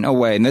convention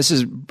away. And this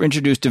has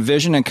introduced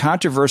division and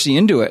controversy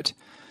into it.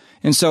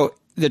 And so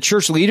the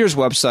church leaders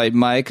website,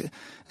 Mike,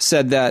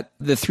 said that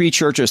the three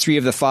churches, three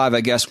of the five,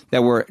 I guess,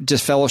 that were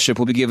disfellowship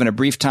will be given a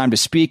brief time to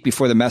speak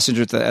before the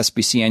messengers at the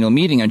SBC annual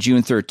meeting on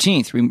June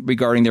 13th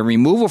regarding their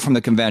removal from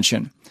the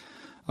convention.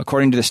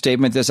 According to the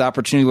statement, this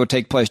opportunity will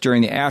take place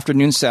during the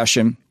afternoon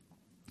session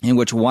in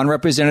which one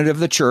representative of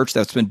the church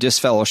that's been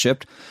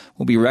disfellowshipped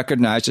will be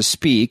recognized to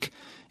speak,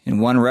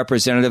 and one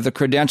representative of the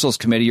credentials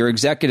committee or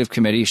executive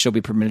committee shall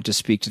be permitted to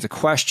speak to the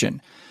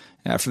question.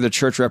 After the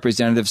church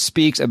representative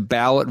speaks, a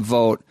ballot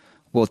vote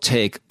will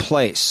take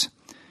place.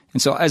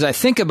 And so as I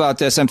think about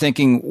this, I'm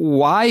thinking,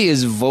 why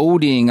is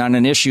voting on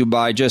an issue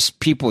by just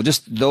people,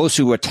 just those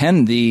who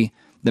attend the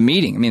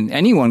meeting? I mean,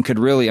 anyone could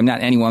really, I'm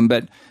not anyone,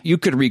 but you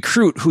could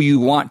recruit who you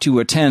want to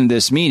attend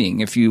this meeting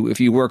if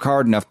you work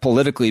hard enough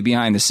politically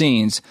behind the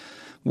scenes.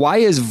 Why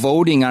is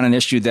voting on an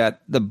issue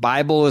that the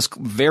Bible is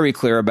very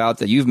clear about,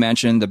 that you've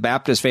mentioned, the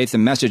Baptist Faith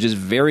and Message is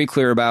very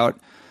clear about?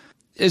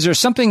 Is there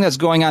something that's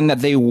going on that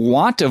they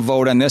want to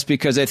vote on this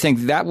because they think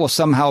that will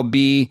somehow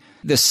be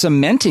the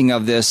cementing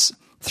of this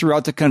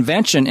throughout the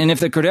convention? And if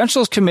the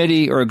Credentials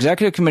Committee or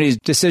Executive Committee's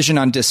decision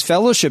on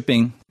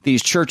disfellowshipping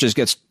these churches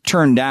gets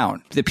turned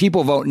down, the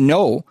people vote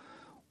no,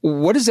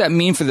 what does that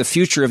mean for the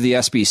future of the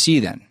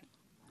SBC then?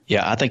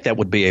 Yeah, I think that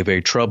would be a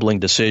very troubling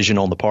decision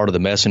on the part of the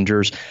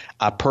messengers.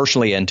 I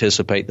personally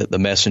anticipate that the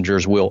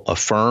messengers will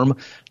affirm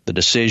the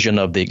decision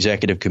of the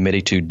executive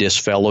committee to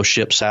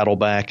disfellowship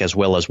Saddleback, as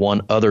well as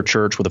one other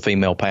church with a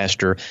female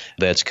pastor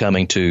that's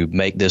coming to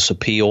make this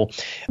appeal.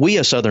 We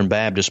as Southern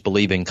Baptists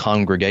believe in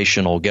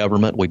congregational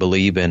government. We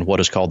believe in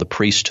what is called the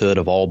priesthood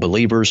of all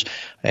believers,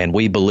 and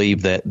we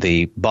believe that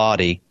the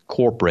body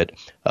corporate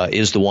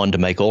is the one to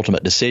make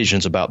ultimate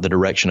decisions about the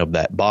direction of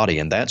that body.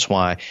 And that's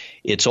why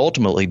it's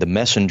ultimately the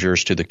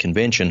messengers to the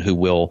convention who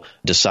will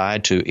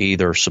decide to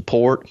either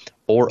support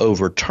or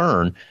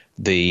overturn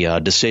the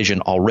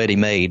decision already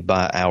made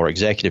by our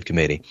executive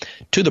committee.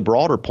 To the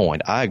broader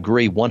point, I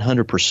agree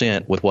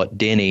 100% with what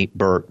Denny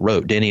Burke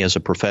wrote. Denny is a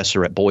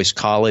professor at Boyce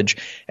College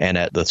and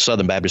at the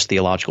Southern Baptist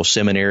Theological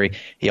Seminary.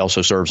 He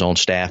also serves on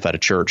staff at a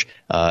church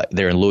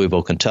there in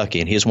Louisville, Kentucky,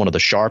 and he is one of the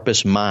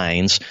sharpest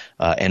minds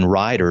and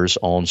writers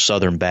on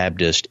Southern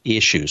Baptist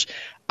issues.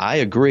 I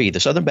agree.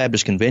 The Southern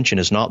Baptist Convention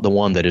is not the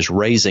one that is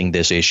raising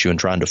this issue and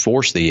trying to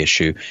force the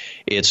issue.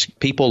 It's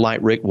people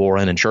like Rick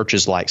Warren and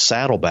churches like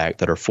Saddleback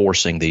that are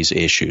forcing these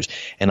issues.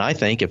 And I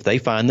think if they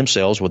find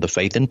themselves with a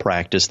faith and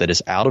practice that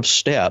is out of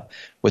step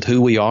with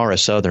who we are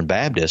as Southern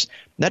Baptists,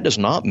 that does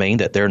not mean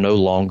that they're no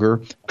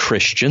longer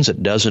Christians.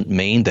 It doesn't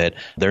mean that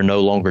they're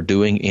no longer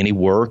doing any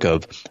work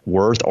of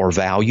worth or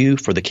value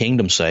for the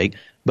kingdom's sake.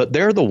 But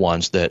they're the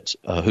ones that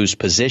whose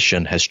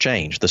position has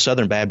changed. The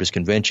Southern Baptist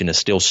Convention is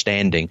still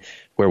standing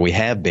where we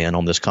have been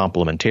on this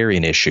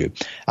complementarian issue.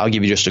 I'll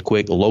give you just a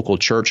quick local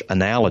church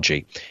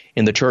analogy.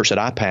 In the church that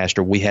I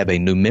pastor, we have a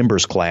new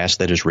members class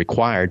that is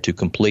required to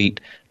complete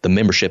the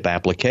membership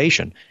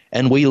application.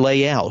 And we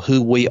lay out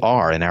who we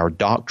are and our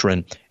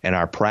doctrine and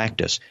our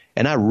practice.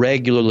 And I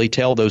regularly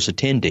tell those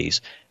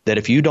attendees that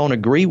if you don't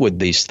agree with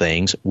these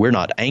things, we're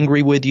not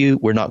angry with you.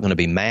 We're not going to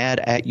be mad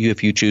at you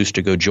if you choose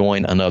to go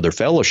join another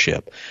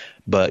fellowship.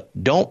 But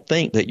don't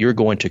think that you're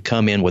going to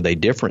come in with a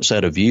different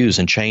set of views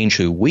and change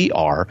who we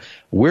are.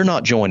 We're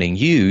not joining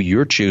you.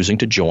 You're choosing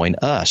to join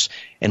us.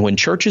 And when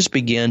churches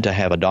begin to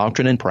have a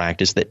doctrine and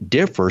practice that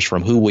differs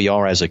from who we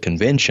are as a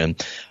convention,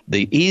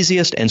 the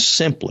easiest and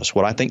simplest,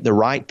 what I think the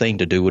right thing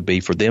to do would be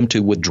for them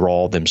to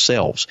withdraw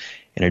themselves.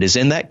 And it is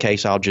in that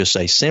case, I'll just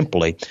say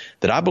simply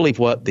that I believe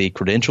what the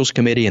Credentials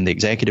Committee and the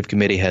Executive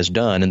Committee has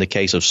done in the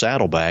case of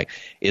Saddleback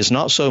is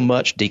not so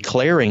much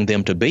declaring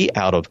them to be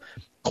out of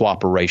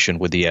cooperation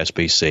with the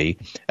SBC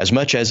as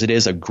much as it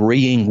is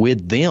agreeing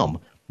with them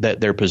that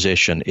their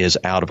position is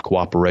out of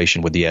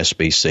cooperation with the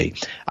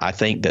SBC. I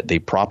think that the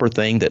proper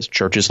thing that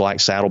churches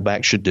like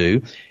Saddleback should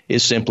do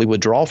is simply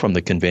withdraw from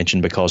the convention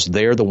because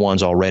they're the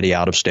ones already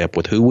out of step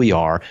with who we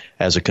are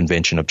as a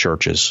convention of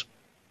churches.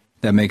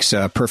 That makes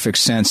perfect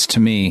sense to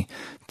me.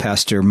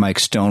 Pastor Mike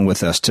Stone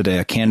with us today,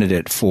 a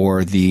candidate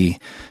for the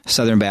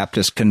Southern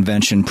Baptist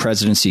Convention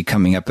presidency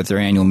coming up at their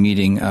annual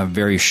meeting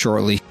very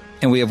shortly.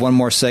 And we have one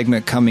more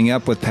segment coming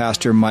up with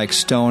Pastor Mike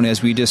Stone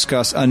as we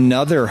discuss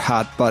another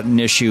hot-button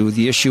issue,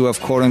 the issue of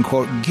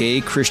quote-unquote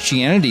gay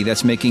Christianity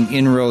that's making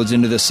inroads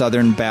into the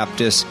Southern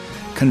Baptist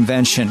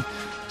Convention.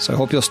 So I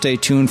hope you'll stay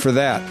tuned for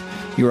that.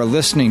 You are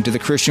listening to the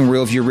Christian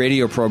Worldview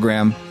radio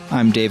program.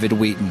 I'm David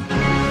Wheaton.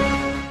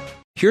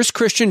 Here's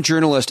Christian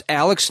journalist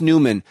Alex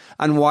Newman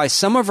on why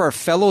some of our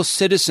fellow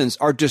citizens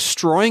are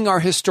destroying our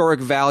historic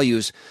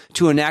values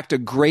to enact a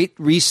great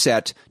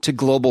reset to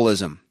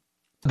globalism.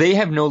 They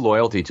have no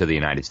loyalty to the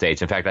United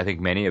States. In fact, I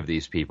think many of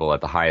these people at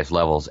the highest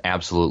levels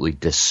absolutely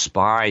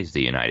despise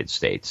the United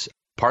States,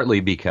 partly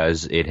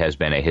because it has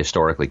been a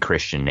historically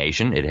Christian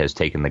nation. It has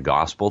taken the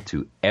gospel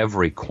to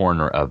every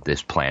corner of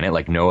this planet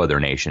like no other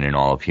nation in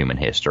all of human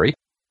history.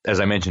 As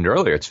I mentioned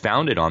earlier, it's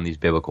founded on these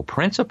biblical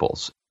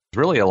principles.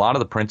 Really, a lot of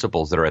the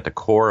principles that are at the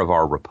core of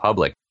our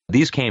republic,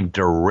 these came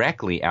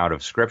directly out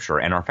of Scripture,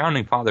 and our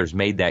founding fathers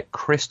made that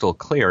crystal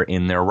clear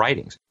in their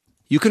writings.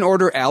 You can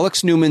order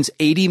Alex Newman's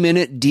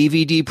 80-minute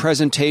DVD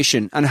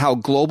presentation on how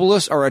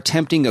globalists are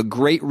attempting a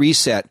great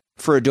reset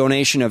for a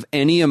donation of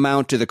any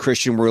amount to the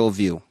Christian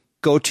Worldview.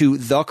 Go to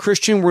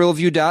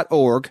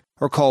thechristianworldview.org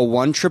or call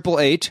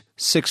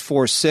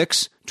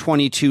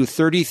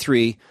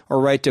 1-888-646-2233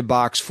 or write to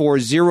Box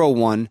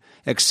 401,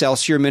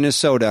 Excelsior,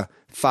 Minnesota,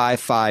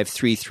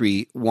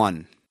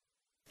 55331.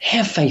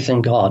 Have faith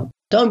in God.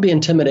 Don't be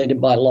intimidated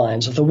by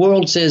lions. If the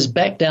world says,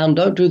 back down,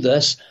 don't do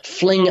this,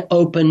 fling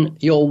open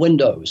your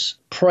windows.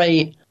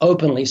 Pray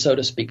openly, so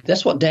to speak.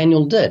 That's what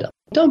Daniel did.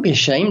 Don't be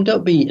ashamed.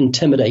 Don't be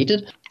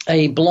intimidated.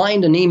 A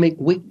blind, anemic,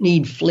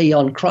 weak-kneed flea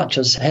on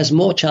crutches has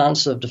more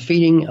chance of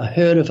defeating a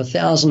herd of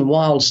 1,000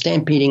 wild,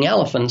 stampeding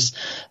elephants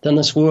than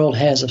this world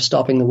has of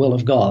stopping the will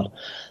of God.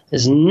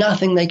 There's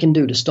nothing they can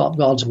do to stop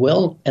God's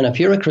will, and if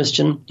you're a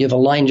Christian, you've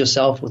aligned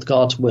yourself with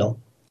God's will.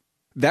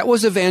 That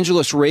was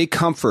evangelist Ray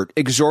Comfort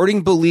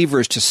exhorting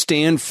believers to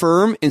stand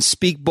firm and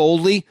speak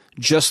boldly,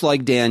 just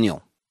like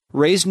Daniel.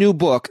 Ray's new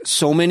book,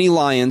 So Many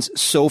Lions,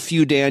 So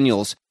Few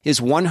Daniels,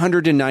 is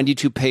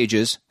 192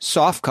 pages,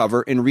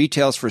 softcover, and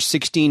retails for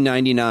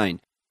 $16.99.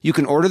 You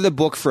can order the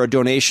book for a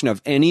donation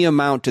of any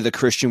amount to the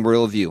Christian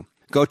Worldview.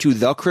 Go to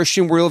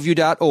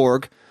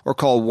thechristianworldview.org or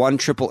call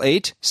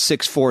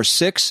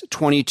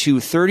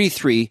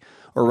 1-888-646-2233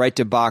 or write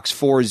to Box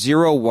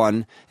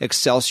 401,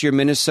 Excelsior,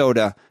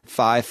 Minnesota,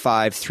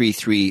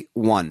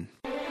 55331.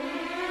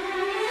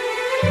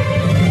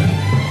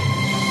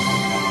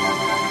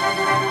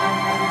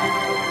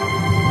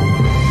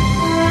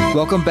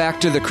 Welcome back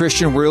to the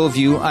Christian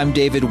Worldview. I'm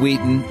David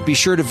Wheaton. Be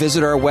sure to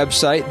visit our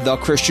website,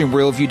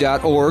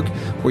 thechristianworldview.org,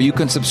 where you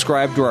can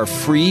subscribe to our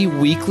free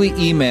weekly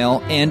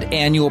email and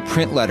annual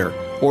print letter,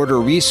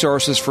 order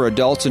resources for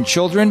adults and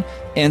children,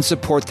 and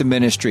support the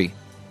ministry.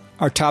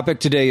 Our topic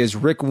today is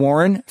Rick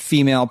Warren,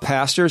 female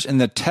pastors, and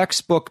the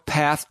textbook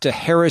path to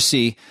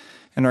heresy.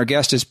 And our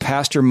guest is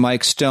Pastor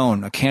Mike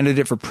Stone, a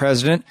candidate for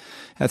president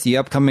at the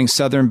upcoming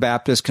Southern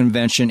Baptist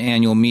Convention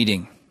annual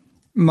meeting.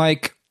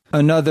 Mike,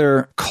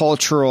 another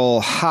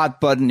cultural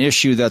hot-button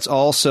issue that's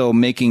also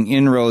making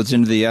inroads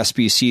into the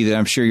SBC that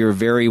I'm sure you're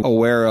very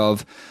aware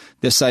of,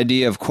 this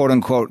idea of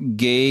quote-unquote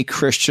gay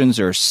Christians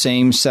or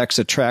same-sex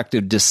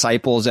attractive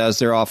disciples, as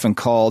they're often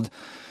called.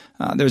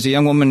 There's a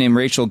young woman named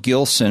Rachel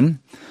Gilson,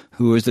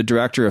 who is the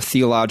Director of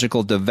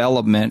Theological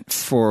Development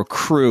for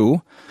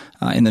Cru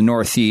in the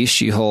Northeast.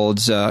 She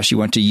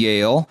went to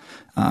Yale.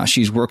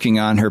 She's working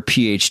on her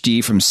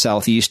PhD from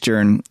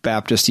Southeastern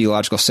Baptist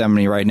Theological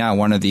Seminary right now,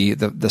 one of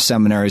the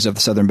seminaries of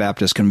the Southern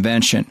Baptist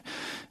Convention.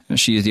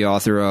 She is the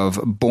author of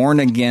Born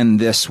Again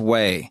This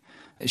Way.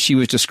 She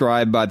was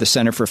described by the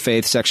Center for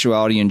Faith,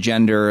 Sexuality, and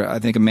Gender, I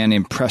think a man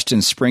named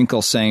Preston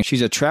Sprinkle, saying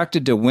she's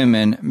attracted to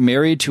women,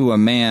 married to a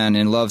man,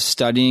 and loves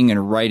studying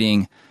and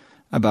writing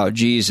about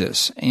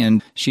Jesus.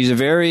 And she's a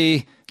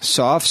very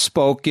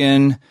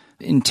soft-spoken,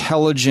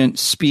 intelligent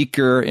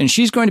speaker, and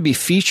she's going to be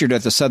featured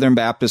at the Southern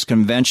Baptist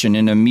Convention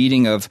in a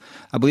meeting of,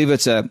 I believe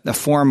it's a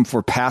forum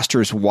for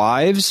pastors'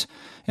 wives,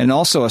 and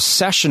also a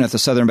session at the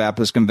Southern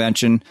Baptist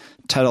Convention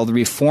titled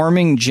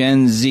Reforming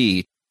Gen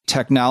Z,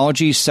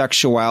 Technology,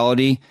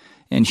 Sexuality,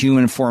 and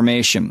Human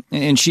Formation.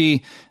 And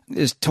she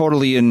is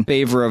totally in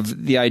favor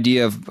of the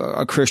idea of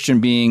a Christian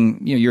being,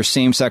 you're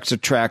same-sex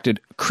attracted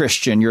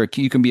Christian. You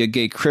can be a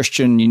gay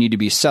Christian. You need to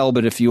be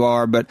celibate if you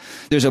are. But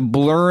there's a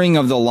blurring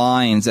of the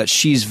lines that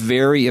she's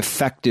very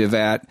effective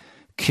at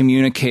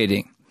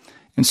communicating.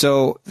 And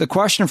so the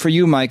question for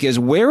you, Mike, is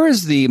where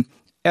is the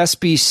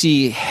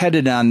SBC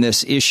headed on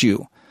this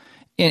issue?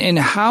 And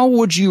how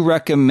would you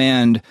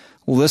recommend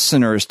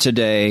listeners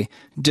today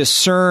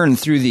discern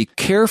through the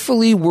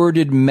carefully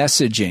worded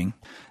messaging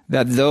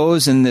that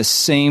those in this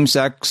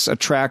same-sex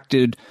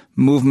attracted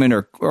movement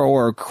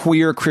or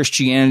queer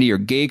Christianity or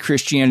gay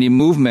Christianity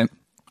movement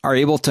are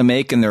able to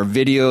make in their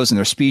videos and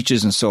their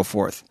speeches and so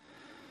forth?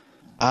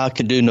 I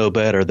could do no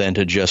better than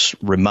to just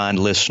remind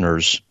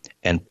listeners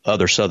and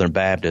other Southern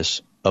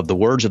Baptists of the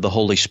words of the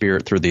Holy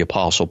Spirit through the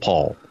Apostle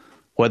Paul.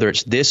 Whether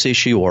it's this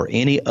issue or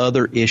any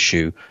other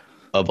issue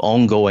of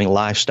ongoing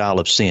lifestyle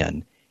of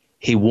sin,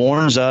 he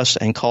warns us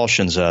and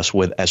cautions us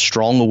with as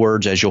strong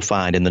words as you'll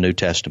find in the New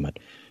Testament.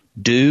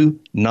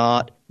 Do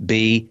not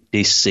be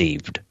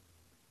deceived.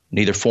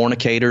 Neither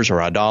fornicators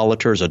or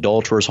idolaters,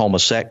 adulterers,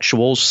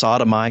 homosexuals,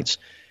 sodomites,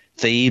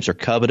 thieves or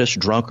covetous,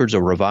 drunkards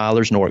or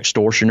revilers, nor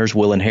extortioners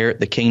will inherit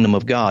the kingdom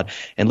of God.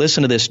 And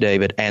listen to this,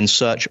 David, and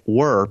such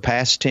were,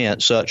 past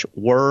tense, such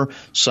were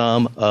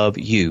some of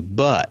you.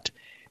 But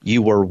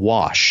you were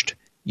washed,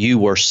 you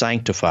were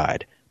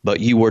sanctified, but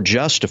you were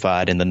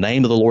justified in the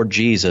name of the Lord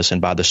Jesus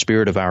and by the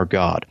Spirit of our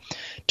God.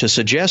 To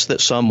suggest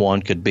that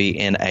someone could be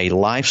in a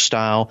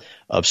lifestyle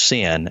of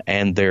sin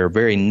and their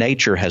very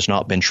nature has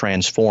not been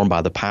transformed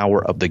by the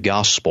power of the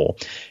gospel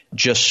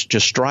just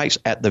strikes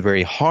at the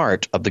very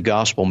heart of the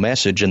gospel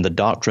message and the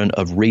doctrine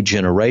of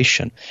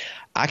regeneration.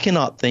 I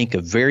cannot think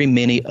of very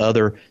many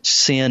other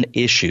sin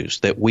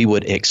issues that we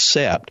would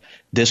accept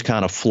this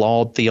kind of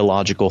flawed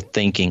theological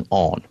thinking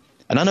on.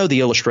 And I know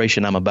the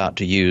illustration I'm about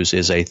to use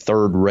is a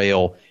third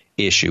rail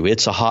issue.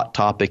 It's a hot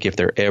topic if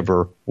there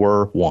ever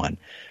were one.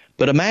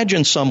 But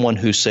imagine someone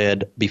who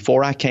said,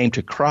 before I came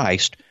to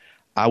Christ,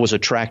 I was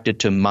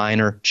attracted to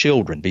minor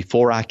children.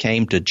 Before I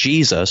came to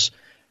Jesus,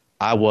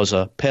 I was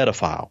a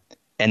pedophile.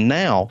 And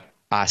now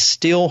I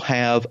still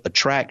have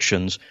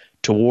attractions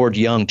toward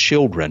young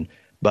children,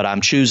 but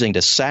I'm choosing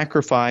to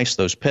sacrifice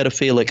those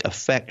pedophilic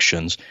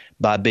affections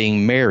by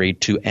being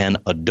married to an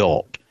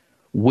adult.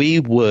 We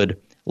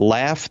would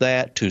laugh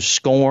that to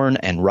scorn,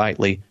 and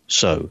rightly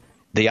so.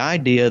 The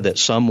idea that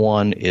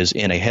someone is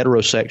in a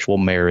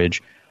heterosexual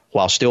marriage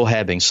while still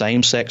having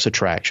same-sex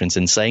attractions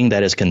and saying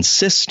that is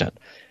consistent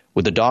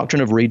with the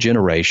doctrine of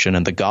regeneration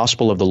and the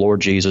gospel of the Lord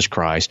Jesus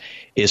Christ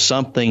is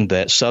something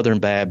that Southern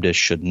Baptists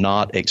should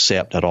not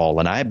accept at all.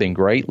 And I have been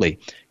greatly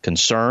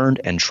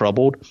concerned and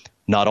troubled,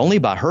 not only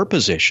by her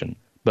position,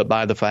 but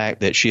by the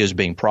fact that she is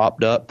being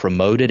propped up,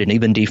 promoted, and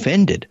even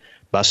defended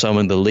by some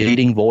of the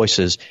leading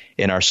voices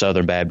in our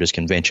Southern Baptist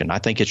Convention. I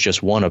think it's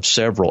just one of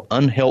several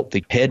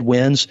unhealthy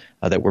headwinds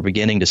that we're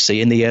beginning to see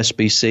in the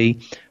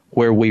SBC,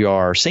 where we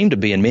seem to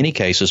be in many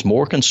cases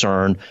more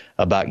concerned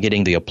about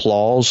getting the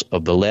applause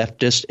of the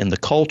leftists in the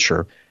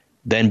culture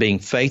than being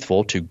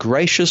faithful to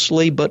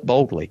graciously but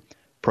boldly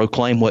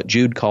proclaim what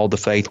Jude called the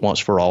faith once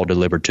for all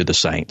delivered to the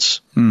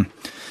saints.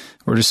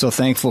 We're just so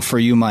thankful for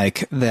you,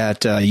 Mike,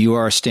 that you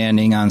are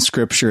standing on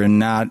Scripture and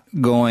not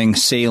going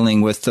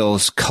sailing with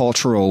those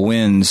cultural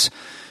winds.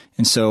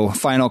 And so,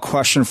 final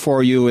question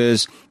for you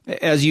is,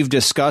 as you've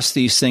discussed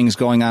these things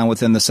going on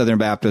within the Southern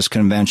Baptist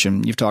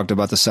Convention, you've talked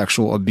about the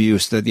sexual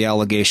abuse, the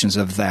allegations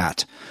of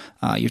that.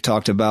 You've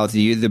talked about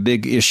the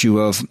big issue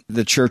of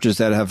the churches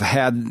that have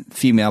had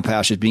female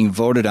pastors being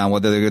voted on,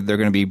 whether they're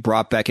going to be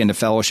brought back into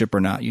fellowship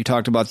or not. You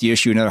talked about the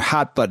issue, another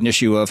hot button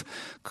issue of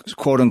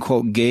quote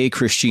unquote gay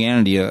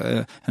Christianity,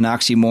 an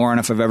oxymoron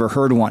if I've ever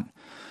heard one.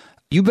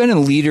 You've been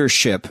in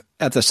leadership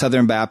at the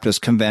Southern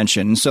Baptist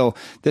Convention. And so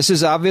this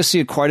is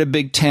obviously quite a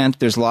big tent.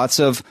 There's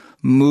lots of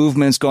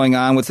movements going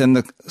on within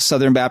the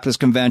Southern Baptist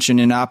Convention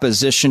in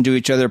opposition to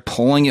each other,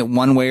 pulling it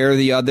one way or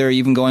the other,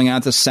 even going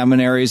on to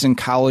seminaries and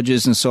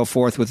colleges and so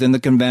forth within the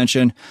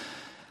convention.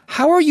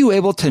 How are you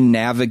able to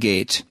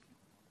navigate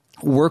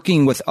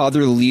working with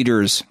other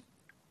leaders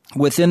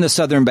within the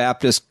Southern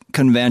Baptist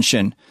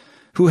Convention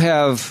who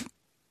have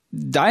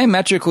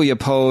diametrically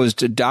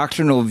opposed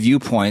doctrinal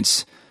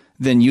viewpoints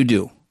than you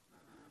do?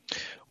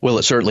 Well,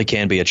 it certainly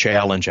can be a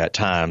challenge at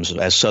times.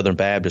 As Southern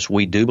Baptists,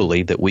 we do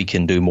believe that we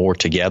can do more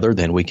together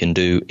than we can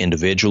do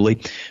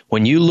individually.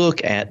 When you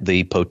look at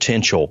the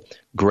potential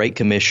Great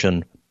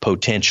Commission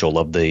potential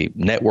of the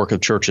network of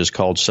churches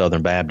called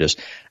Southern Baptist,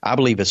 I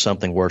believe it's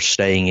something worth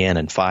staying in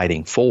and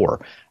fighting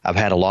for. I've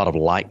had a lot of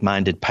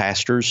like-minded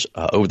pastors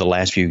over the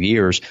last few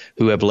years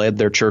who have led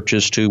their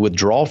churches to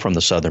withdraw from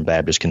the Southern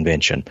Baptist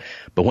Convention.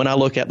 But when I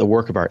look at the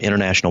work of our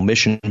International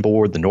Mission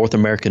Board, the North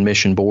American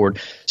Mission Board,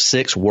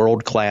 6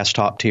 world-class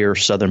top-tier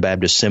Southern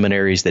Baptist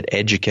seminaries that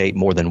educate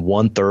more than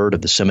 1/3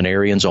 of the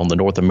seminarians on the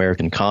North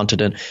American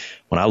continent,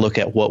 when I look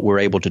at what we're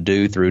able to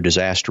do through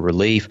disaster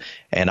relief,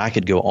 and I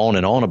could go on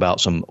and on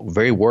about some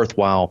very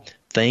worthwhile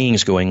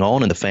things going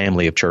on in the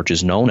family of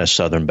churches known as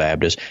Southern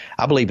Baptist,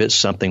 I believe it's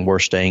something we're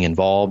staying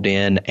involved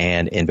in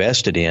and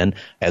invested in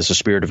as the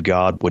Spirit of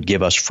God would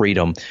give us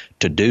freedom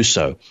to do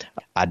so.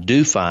 I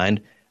do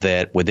find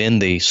that within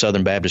the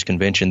Southern Baptist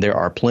Convention, there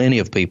are plenty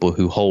of people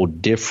who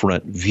hold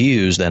different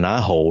views than I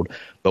hold,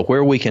 but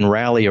where we can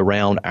rally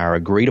around our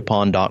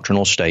agreed-upon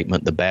doctrinal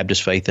statement, the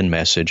Baptist faith and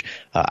message,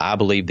 I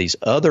believe these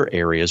other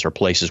areas are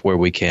places where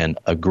we can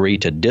agree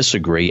to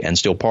disagree and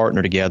still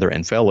partner together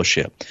and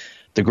fellowship.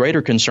 The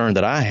greater concern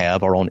that I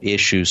have are on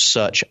issues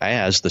such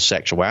as the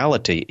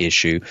sexuality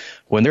issue,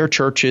 when there are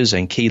churches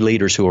and key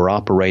leaders who are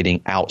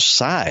operating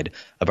outside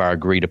of our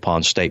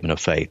agreed-upon statement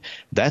of faith.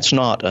 That's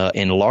not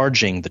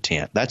enlarging the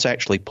tent. That's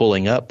actually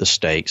pulling up the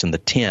stakes, and the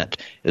tent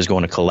is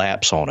going to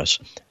collapse on us.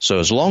 So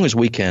as long as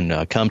we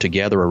can come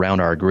together around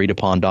our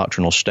agreed-upon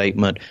doctrinal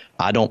statement,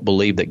 I don't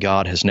believe that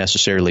God has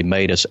necessarily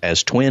made us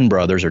as twin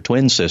brothers or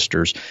twin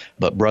sisters,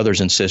 but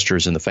brothers and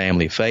sisters in the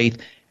family of faith,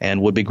 and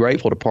would be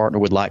grateful to partner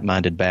with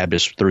like-minded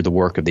Baptists through the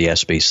work of the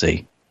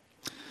SBC.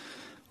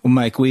 Well,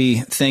 Mike,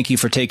 we thank you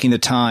for taking the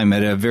time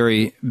at a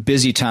very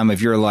busy time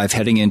of your life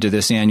heading into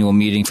this annual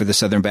meeting for the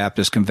Southern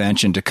Baptist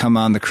Convention to come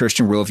on the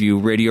Christian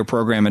Worldview radio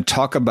program and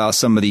talk about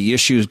some of the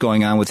issues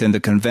going on within the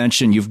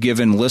convention. You've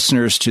given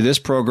listeners to this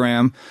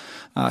program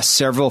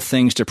several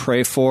things to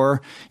pray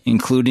for,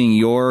 including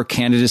your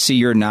candidacy,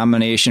 your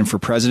nomination for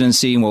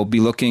presidency, and we'll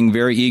be looking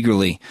very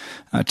eagerly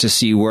to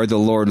see where the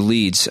Lord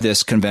leads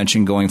this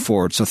convention going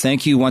forward. So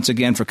thank you once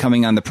again for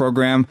coming on the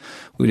program.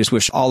 We just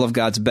wish all of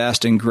God's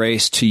best and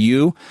grace to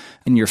you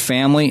and your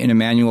family in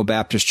Emmanuel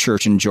Baptist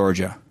Church in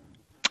Georgia.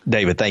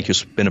 David, thank you.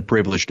 It's been a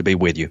privilege to be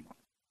with you.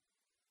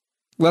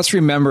 Let's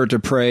remember to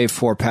pray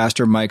for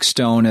Pastor Mike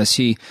Stone as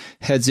he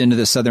heads into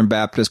the Southern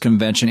Baptist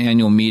Convention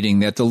annual meeting,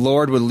 that the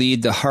Lord would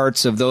lead the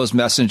hearts of those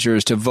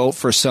messengers to vote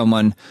for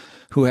someone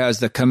who has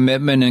the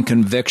commitment and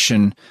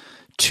conviction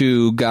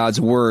to God's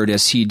Word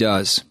as he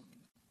does.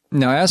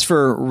 Now, as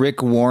for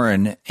Rick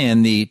Warren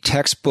and the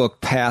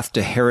textbook Path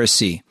to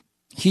Heresy,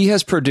 he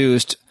has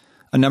produced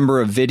a number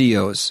of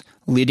videos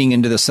leading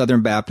into the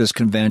Southern Baptist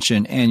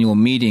Convention annual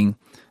meeting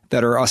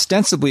that are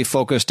ostensibly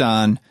focused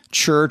on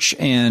church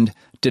and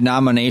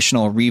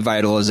denominational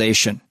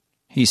revitalization.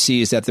 He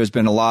sees that there's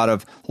been a lot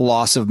of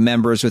loss of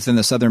members within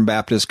the Southern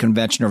Baptist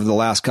Convention over the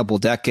last couple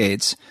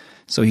decades.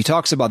 So he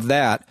talks about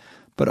that.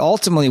 But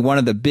ultimately, one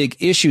of the big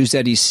issues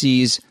that he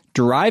sees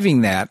driving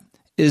that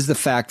is the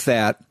fact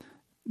that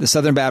the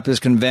Southern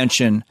Baptist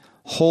Convention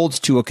holds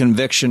to a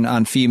conviction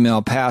on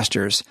female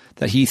pastors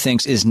that he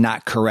thinks is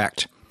not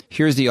correct.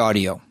 Here's the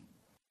audio.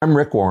 I'm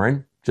Rick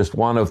Warren, just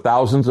one of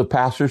thousands of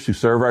pastors who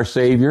serve our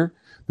Savior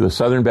through the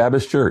Southern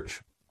Baptist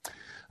Church.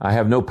 I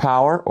have no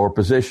power or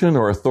position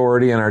or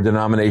authority in our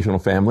denominational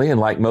family, and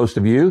like most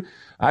of you,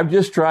 I've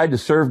just tried to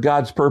serve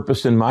God's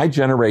purpose in my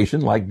generation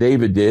like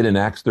David did in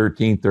Acts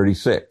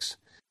 13:36.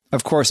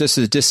 Of course, this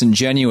is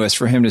disingenuous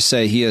for him to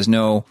say he has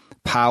no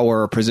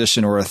power or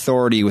position or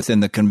authority within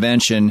the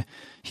convention.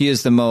 He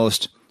is the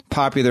most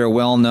popular,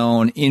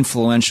 well-known,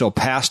 influential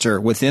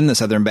pastor within the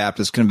Southern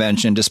Baptist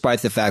Convention,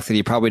 despite the fact that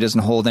he probably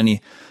doesn't hold any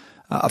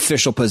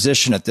official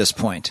position at this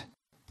point.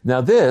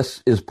 Now,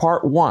 this is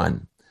part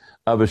one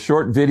of a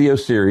short video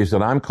series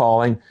that I'm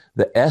calling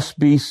the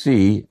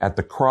SBC at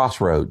the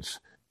Crossroads,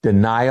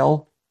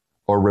 Denial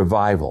or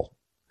Revival.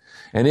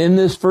 And in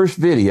this first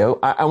video,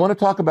 I want to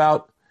talk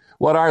about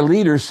what our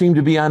leaders seem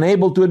to be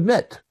unable to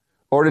admit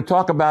or to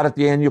talk about at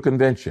the annual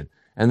convention.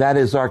 And that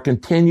is our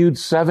continued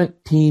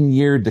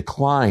 17-year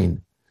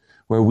decline,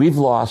 where we've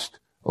lost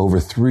over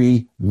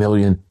 3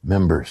 million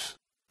members.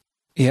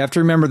 You have to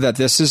remember that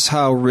this is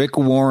how Rick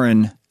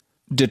Warren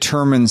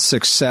determines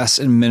success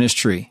in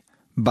ministry.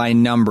 By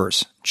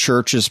numbers,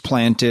 churches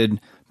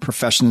planted,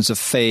 professions of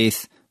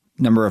faith,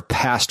 number of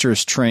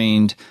pastors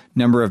trained,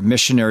 number of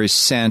missionaries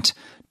sent,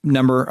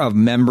 number of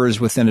members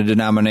within a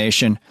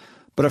denomination.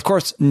 But of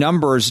course,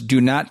 numbers do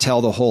not tell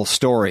the whole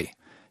story.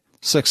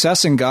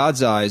 Success in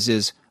God's eyes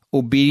is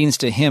obedience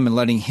to Him and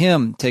letting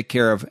Him take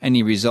care of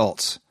any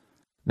results.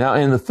 Now,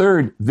 in the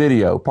third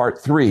video,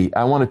 part 3,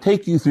 I want to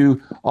take you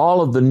through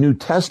all of the New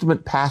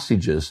Testament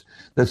passages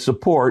that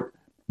support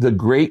the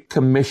Great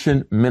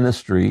Commission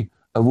ministry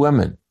of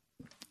women.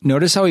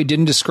 Notice how he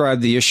didn't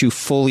describe the issue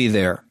fully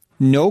there.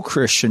 No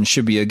Christian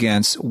should be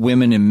against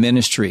women in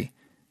ministry.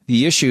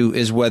 The issue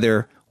is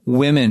whether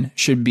women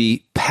should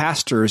be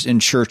pastors in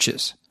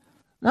churches.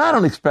 Now, I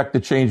don't expect to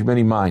change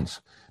many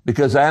minds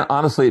because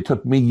honestly, it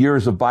took me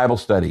years of Bible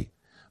study.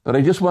 But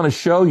I just want to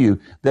show you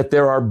that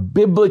there are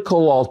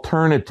biblical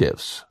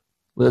alternatives.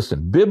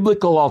 Listen,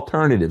 biblical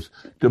alternatives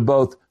to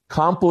both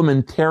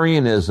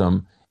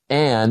complementarianism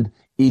and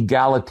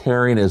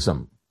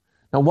egalitarianism.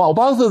 Now, while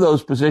both of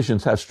those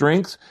positions have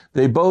strengths,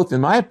 they both,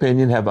 in my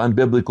opinion, have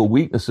unbiblical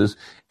weaknesses,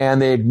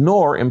 and they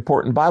ignore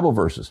important Bible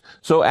verses.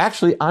 So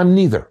actually, I'm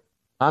neither.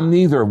 I'm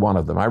neither one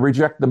of them. I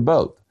reject them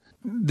both.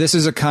 This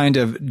is a kind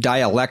of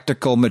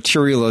dialectical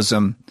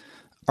materialism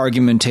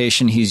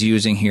argumentation he's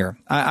using here.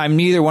 I'm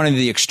neither one of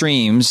the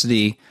extremes,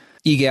 the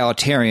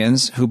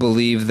egalitarians who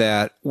believe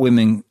that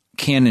women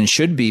can and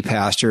should be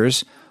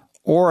pastors,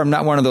 or I'm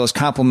not one of those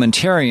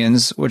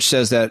complementarians which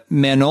says that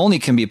men only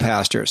can be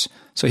pastors.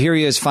 So here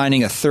he is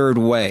finding a third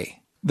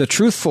way, the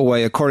truthful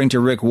way, according to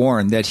Rick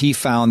Warren, that he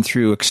found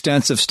through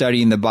extensive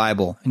study in the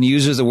Bible, and he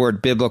uses the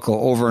word biblical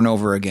over and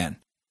over again.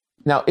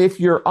 Now, if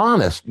you're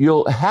honest,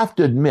 you'll have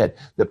to admit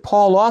that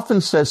Paul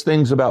often says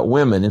things about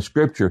women in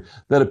Scripture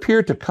that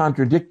appear to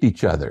contradict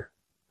each other.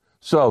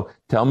 So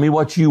tell me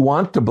what you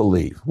want to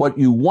believe,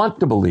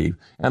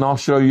 and I'll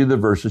show you the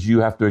verses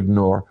you have to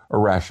ignore or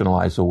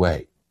rationalize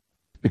away.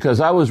 Because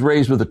I was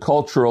raised with a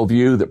cultural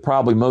view that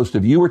probably most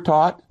of you were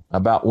taught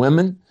about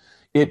women,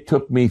 it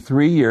took me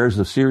 3 years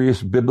of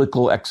serious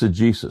biblical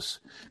exegesis,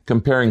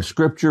 comparing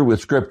Scripture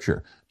with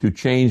Scripture, to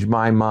change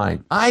my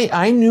mind.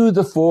 I knew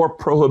the 4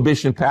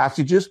 prohibition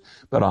passages,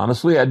 but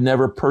honestly, I'd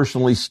never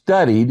personally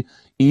studied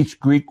each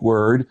Greek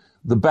word,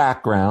 the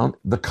background,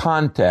 the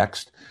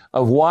context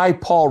of why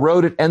Paul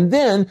wrote it, and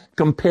then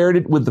compared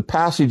it with the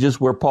passages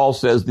where Paul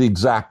says the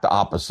exact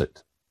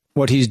opposite.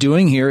 What he's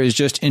doing here is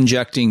just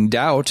injecting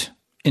doubt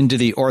into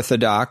the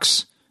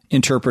orthodox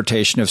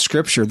interpretation of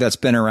Scripture that's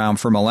been around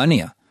for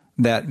millennia,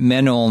 that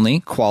men only,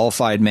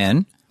 qualified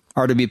men,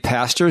 are to be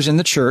pastors in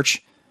the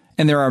church,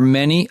 and there are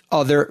many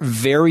other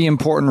very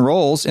important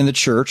roles in the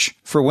church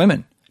for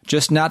women,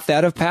 just not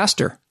that of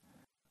pastor.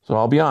 So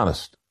I'll be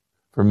honest.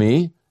 For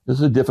me, this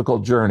is a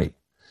difficult journey.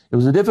 It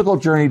was a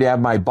difficult journey to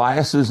have my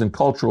biases and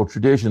cultural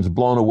traditions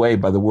blown away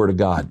by the Word of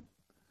God.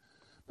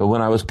 But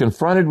when I was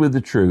confronted with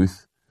the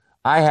truth,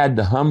 I had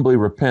to humbly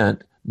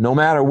repent, no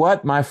matter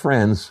what my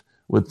friends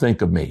would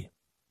think of me.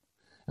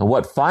 And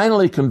what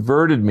finally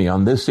converted me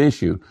on this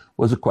issue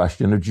was a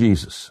question of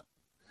Jesus.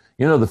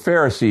 You know, the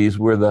Pharisees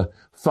were the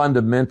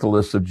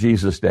fundamentalists of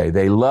Jesus' day.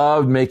 They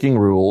loved making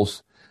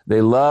rules.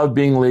 They loved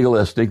being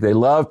legalistic. They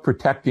loved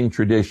protecting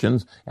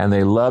traditions, and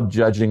they loved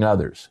judging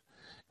others.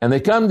 And they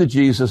come to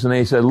Jesus and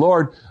they said,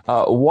 Lord,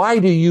 why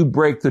do you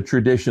break the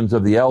traditions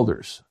of the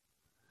elders?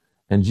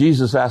 And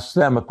Jesus asks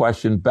them a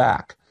question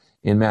back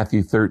in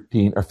Matthew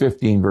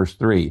 15, verse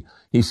 3.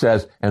 He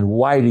says, and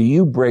why do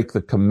you break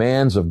the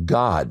commands of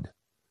God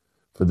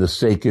for the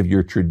sake of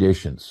your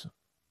traditions?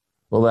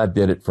 Well, that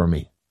did it for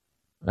me.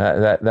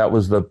 That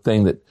was the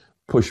thing that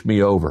pushed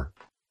me over.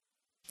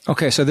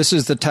 Okay, so this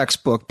is the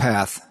textbook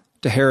path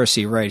to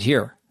heresy right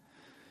here.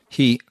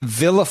 He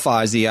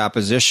vilifies the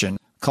opposition,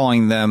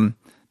 calling them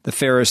the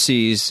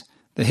Pharisees,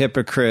 the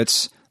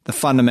hypocrites, the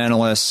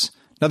fundamentalists.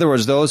 In other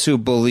words, those who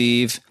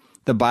believe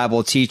the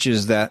Bible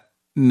teaches that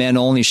men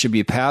only should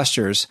be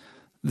pastors.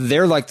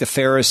 They're like the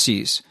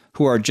Pharisees,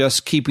 who are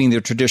just keeping the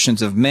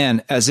traditions of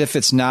men as if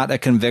it's not a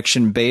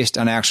conviction based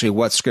on actually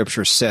what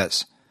Scripture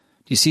says.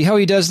 Do you see how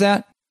he does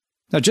that?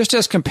 Now, just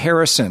as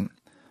comparison,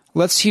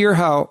 let's hear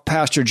how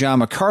Pastor John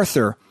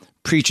MacArthur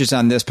preaches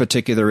on this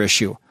particular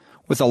issue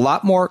with a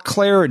lot more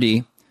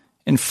clarity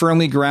and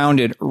firmly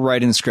grounded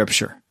right in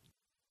Scripture.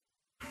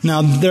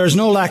 Now, there's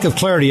no lack of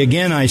clarity.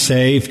 Again, I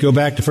say, if you go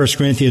back to 1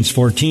 Corinthians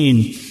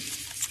 14,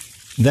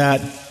 that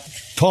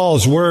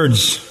Paul's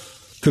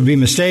words could be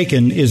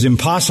mistaken is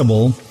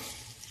impossible.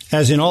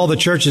 As in all the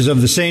churches of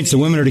the saints, the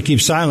women are to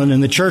keep silent in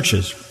the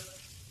churches.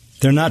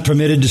 They're not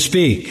permitted to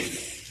speak.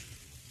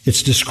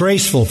 It's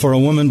disgraceful for a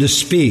woman to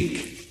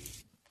speak.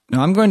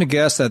 Now, I'm going to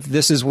guess that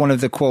this is one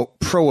of the, quote,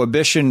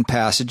 prohibition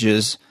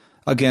passages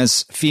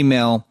against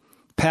female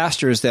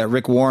pastors that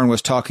Rick Warren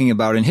was talking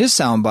about in his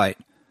soundbite.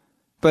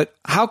 But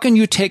how can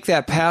you take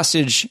that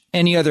passage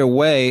any other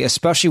way,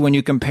 especially when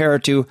you compare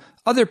it to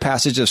other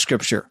passages of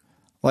Scripture,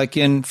 like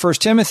in 1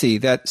 Timothy,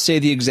 that say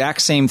the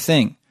exact same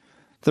thing?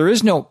 There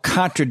is no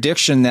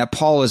contradiction that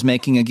Paul is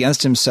making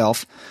against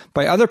himself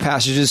by other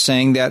passages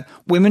saying that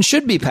women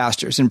should be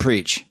pastors and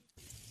preach.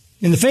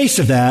 In the face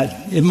of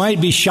that, it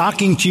might be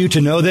shocking to you to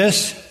know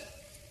this,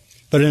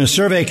 but in a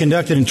survey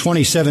conducted in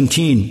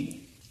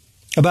 2017,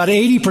 about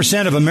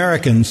 80% of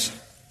Americans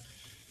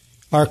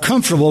are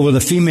comfortable with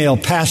a female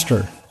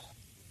pastor.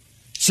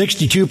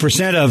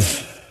 62%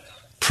 of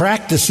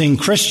practicing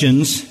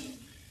Christians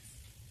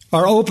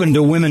are open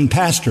to women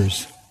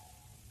pastors.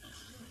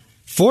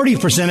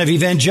 40% of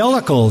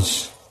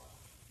evangelicals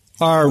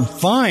are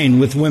fine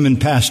with women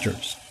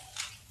pastors.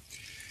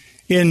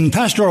 In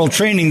pastoral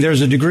training,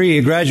 there's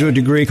a graduate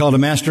degree called a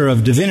Master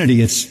of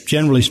Divinity. It's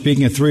generally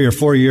speaking a 3 or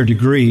 4 year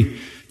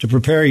degree to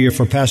prepare you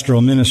for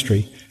pastoral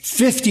ministry.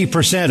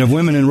 50% of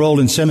women enrolled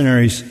in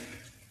seminaries,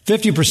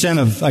 50%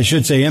 of,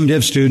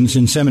 MDiv students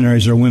in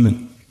seminaries are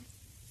women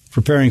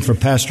preparing for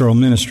pastoral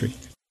ministry.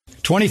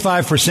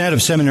 25%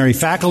 of seminary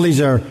faculties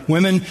are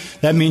women.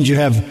 That means you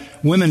have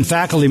women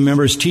faculty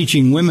members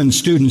teaching women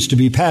students to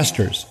be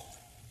pastors.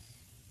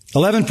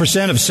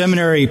 11% of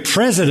seminary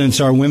presidents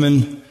are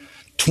women.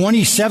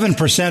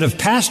 27% of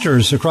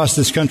pastors across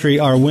this country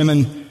are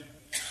women.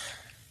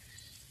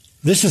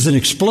 This is an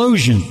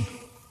explosion.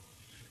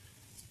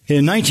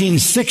 In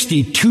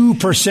 1960,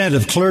 2%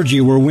 of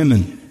clergy were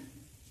women.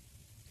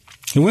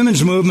 The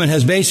women's movement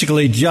has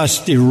basically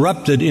just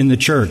erupted in the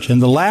church, and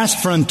the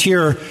last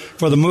frontier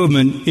for the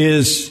movement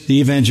is the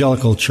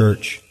evangelical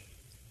church.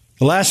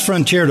 The last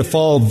frontier to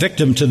fall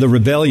victim to the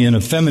rebellion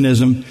of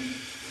feminism,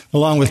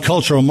 along with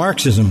cultural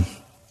Marxism.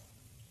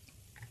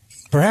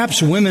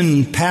 Perhaps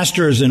women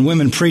pastors and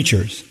women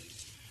preachers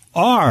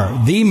are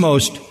the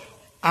most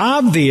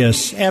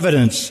obvious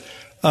evidence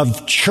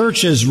of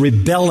churches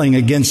rebelling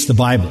against the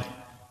Bible.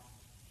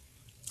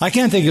 I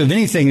can't think of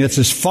anything that's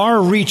as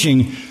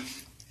far-reaching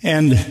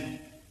and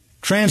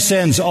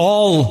transcends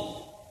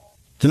all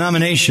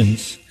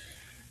denominations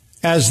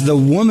as the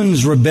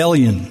woman's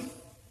rebellion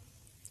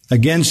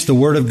against the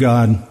Word of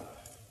God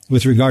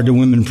with regard to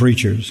women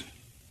preachers.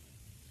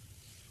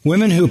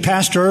 Women who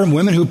pastor,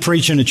 women who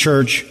preach in a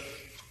church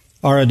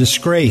are a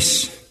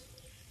disgrace,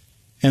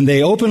 and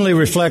they openly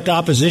reflect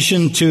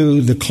opposition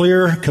to the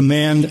clear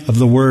command of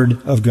the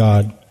Word of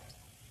God.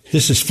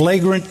 This is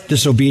flagrant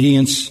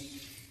disobedience.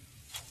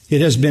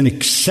 It has been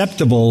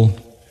acceptable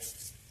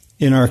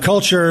in our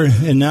culture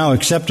and now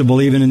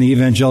acceptable even in the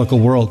evangelical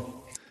world.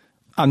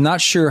 I'm not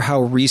sure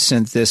how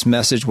recent this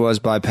message was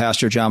by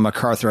Pastor John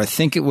MacArthur. I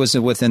think it was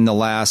within the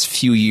last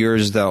few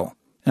years, though.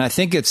 And I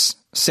think it's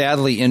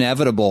sadly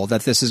inevitable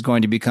that this is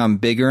going to become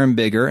bigger and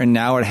bigger, and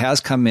now it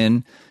has come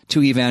in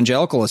to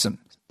evangelicalism.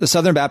 The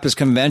Southern Baptist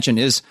Convention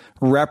is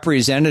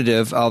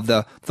representative of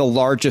the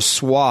largest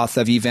swath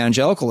of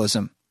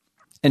evangelicalism,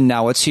 and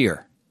now it's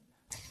here.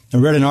 I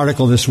read an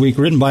article this week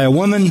written by a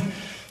woman.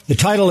 The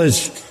title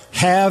is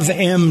Have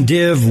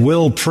MDiv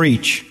Will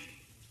Preach.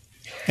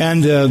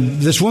 And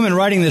this woman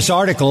writing this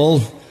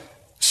article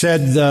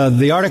said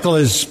the article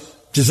is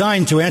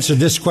designed to answer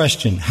this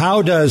question: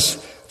 how does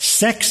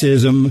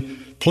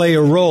sexism play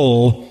a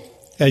role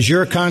as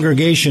your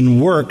congregation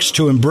works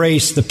to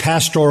embrace the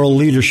pastoral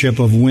leadership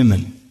of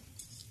women?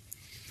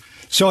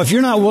 So if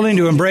you're not willing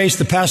to embrace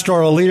the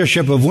pastoral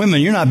leadership of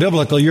women, you're not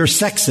biblical, you're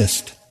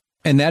sexist.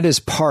 And that is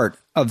part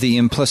of the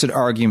implicit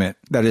argument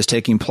that is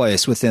taking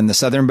place within the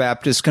Southern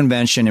Baptist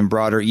Convention and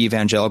broader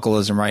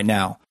evangelicalism right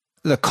now.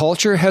 The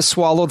culture has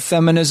swallowed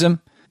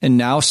feminism, and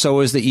now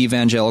so is the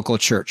evangelical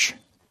church.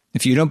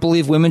 If you don't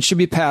believe women should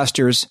be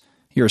pastors,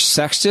 you're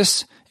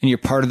sexist and you're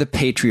part of the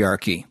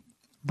patriarchy.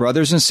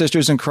 Brothers and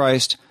sisters in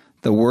Christ,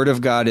 the Word of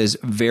God is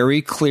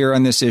very clear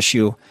on this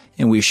issue,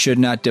 and we should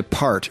not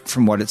depart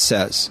from what it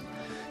says.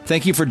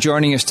 Thank you for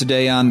joining us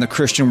today on The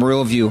Christian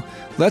Worldview.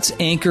 Let's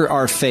anchor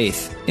our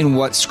faith in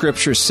what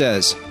Scripture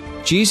says.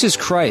 Jesus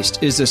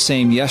Christ is the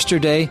same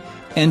yesterday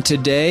and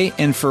today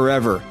and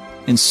forever,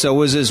 and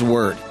so is His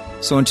Word.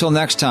 So until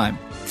next time,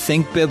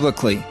 think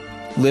biblically,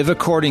 live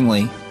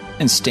accordingly,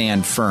 and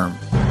stand firm.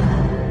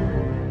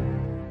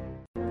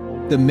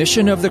 The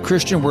mission of the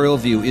Christian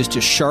Worldview is to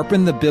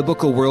sharpen the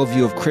biblical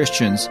worldview of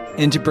Christians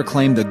and to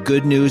proclaim the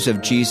good news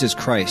of Jesus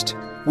Christ.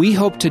 We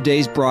hope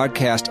today's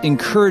broadcast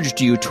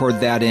encouraged you toward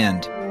that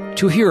end.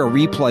 To hear a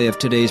replay of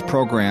today's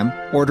program,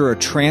 order a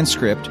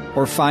transcript,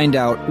 or find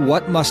out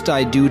what must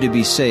I do to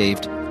be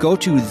saved, go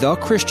to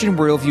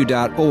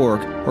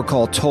thechristianworldview.org or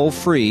call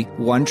toll-free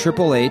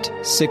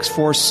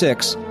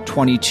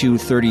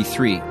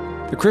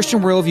 1-888-646-2233. The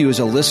Christian Worldview is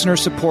a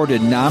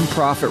listener-supported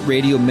nonprofit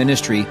radio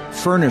ministry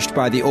furnished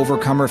by the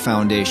Overcomer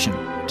Foundation.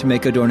 To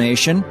make a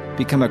donation,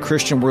 become a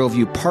Christian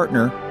Worldview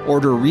partner,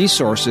 order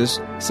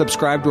resources,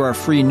 subscribe to our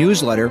free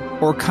newsletter,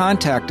 or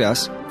contact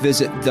us,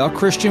 visit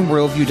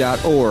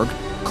thechristianworldview.org,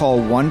 call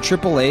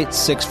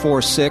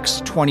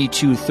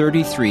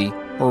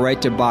 1-888-646-2233, or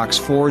write to Box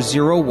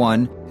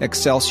 401,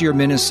 Excelsior,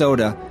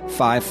 Minnesota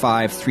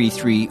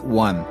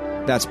 55331.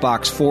 That's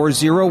Box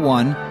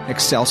 401,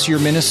 Excelsior,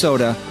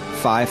 Minnesota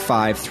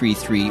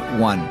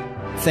 55331.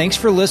 Thanks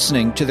for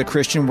listening to The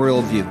Christian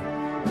Worldview.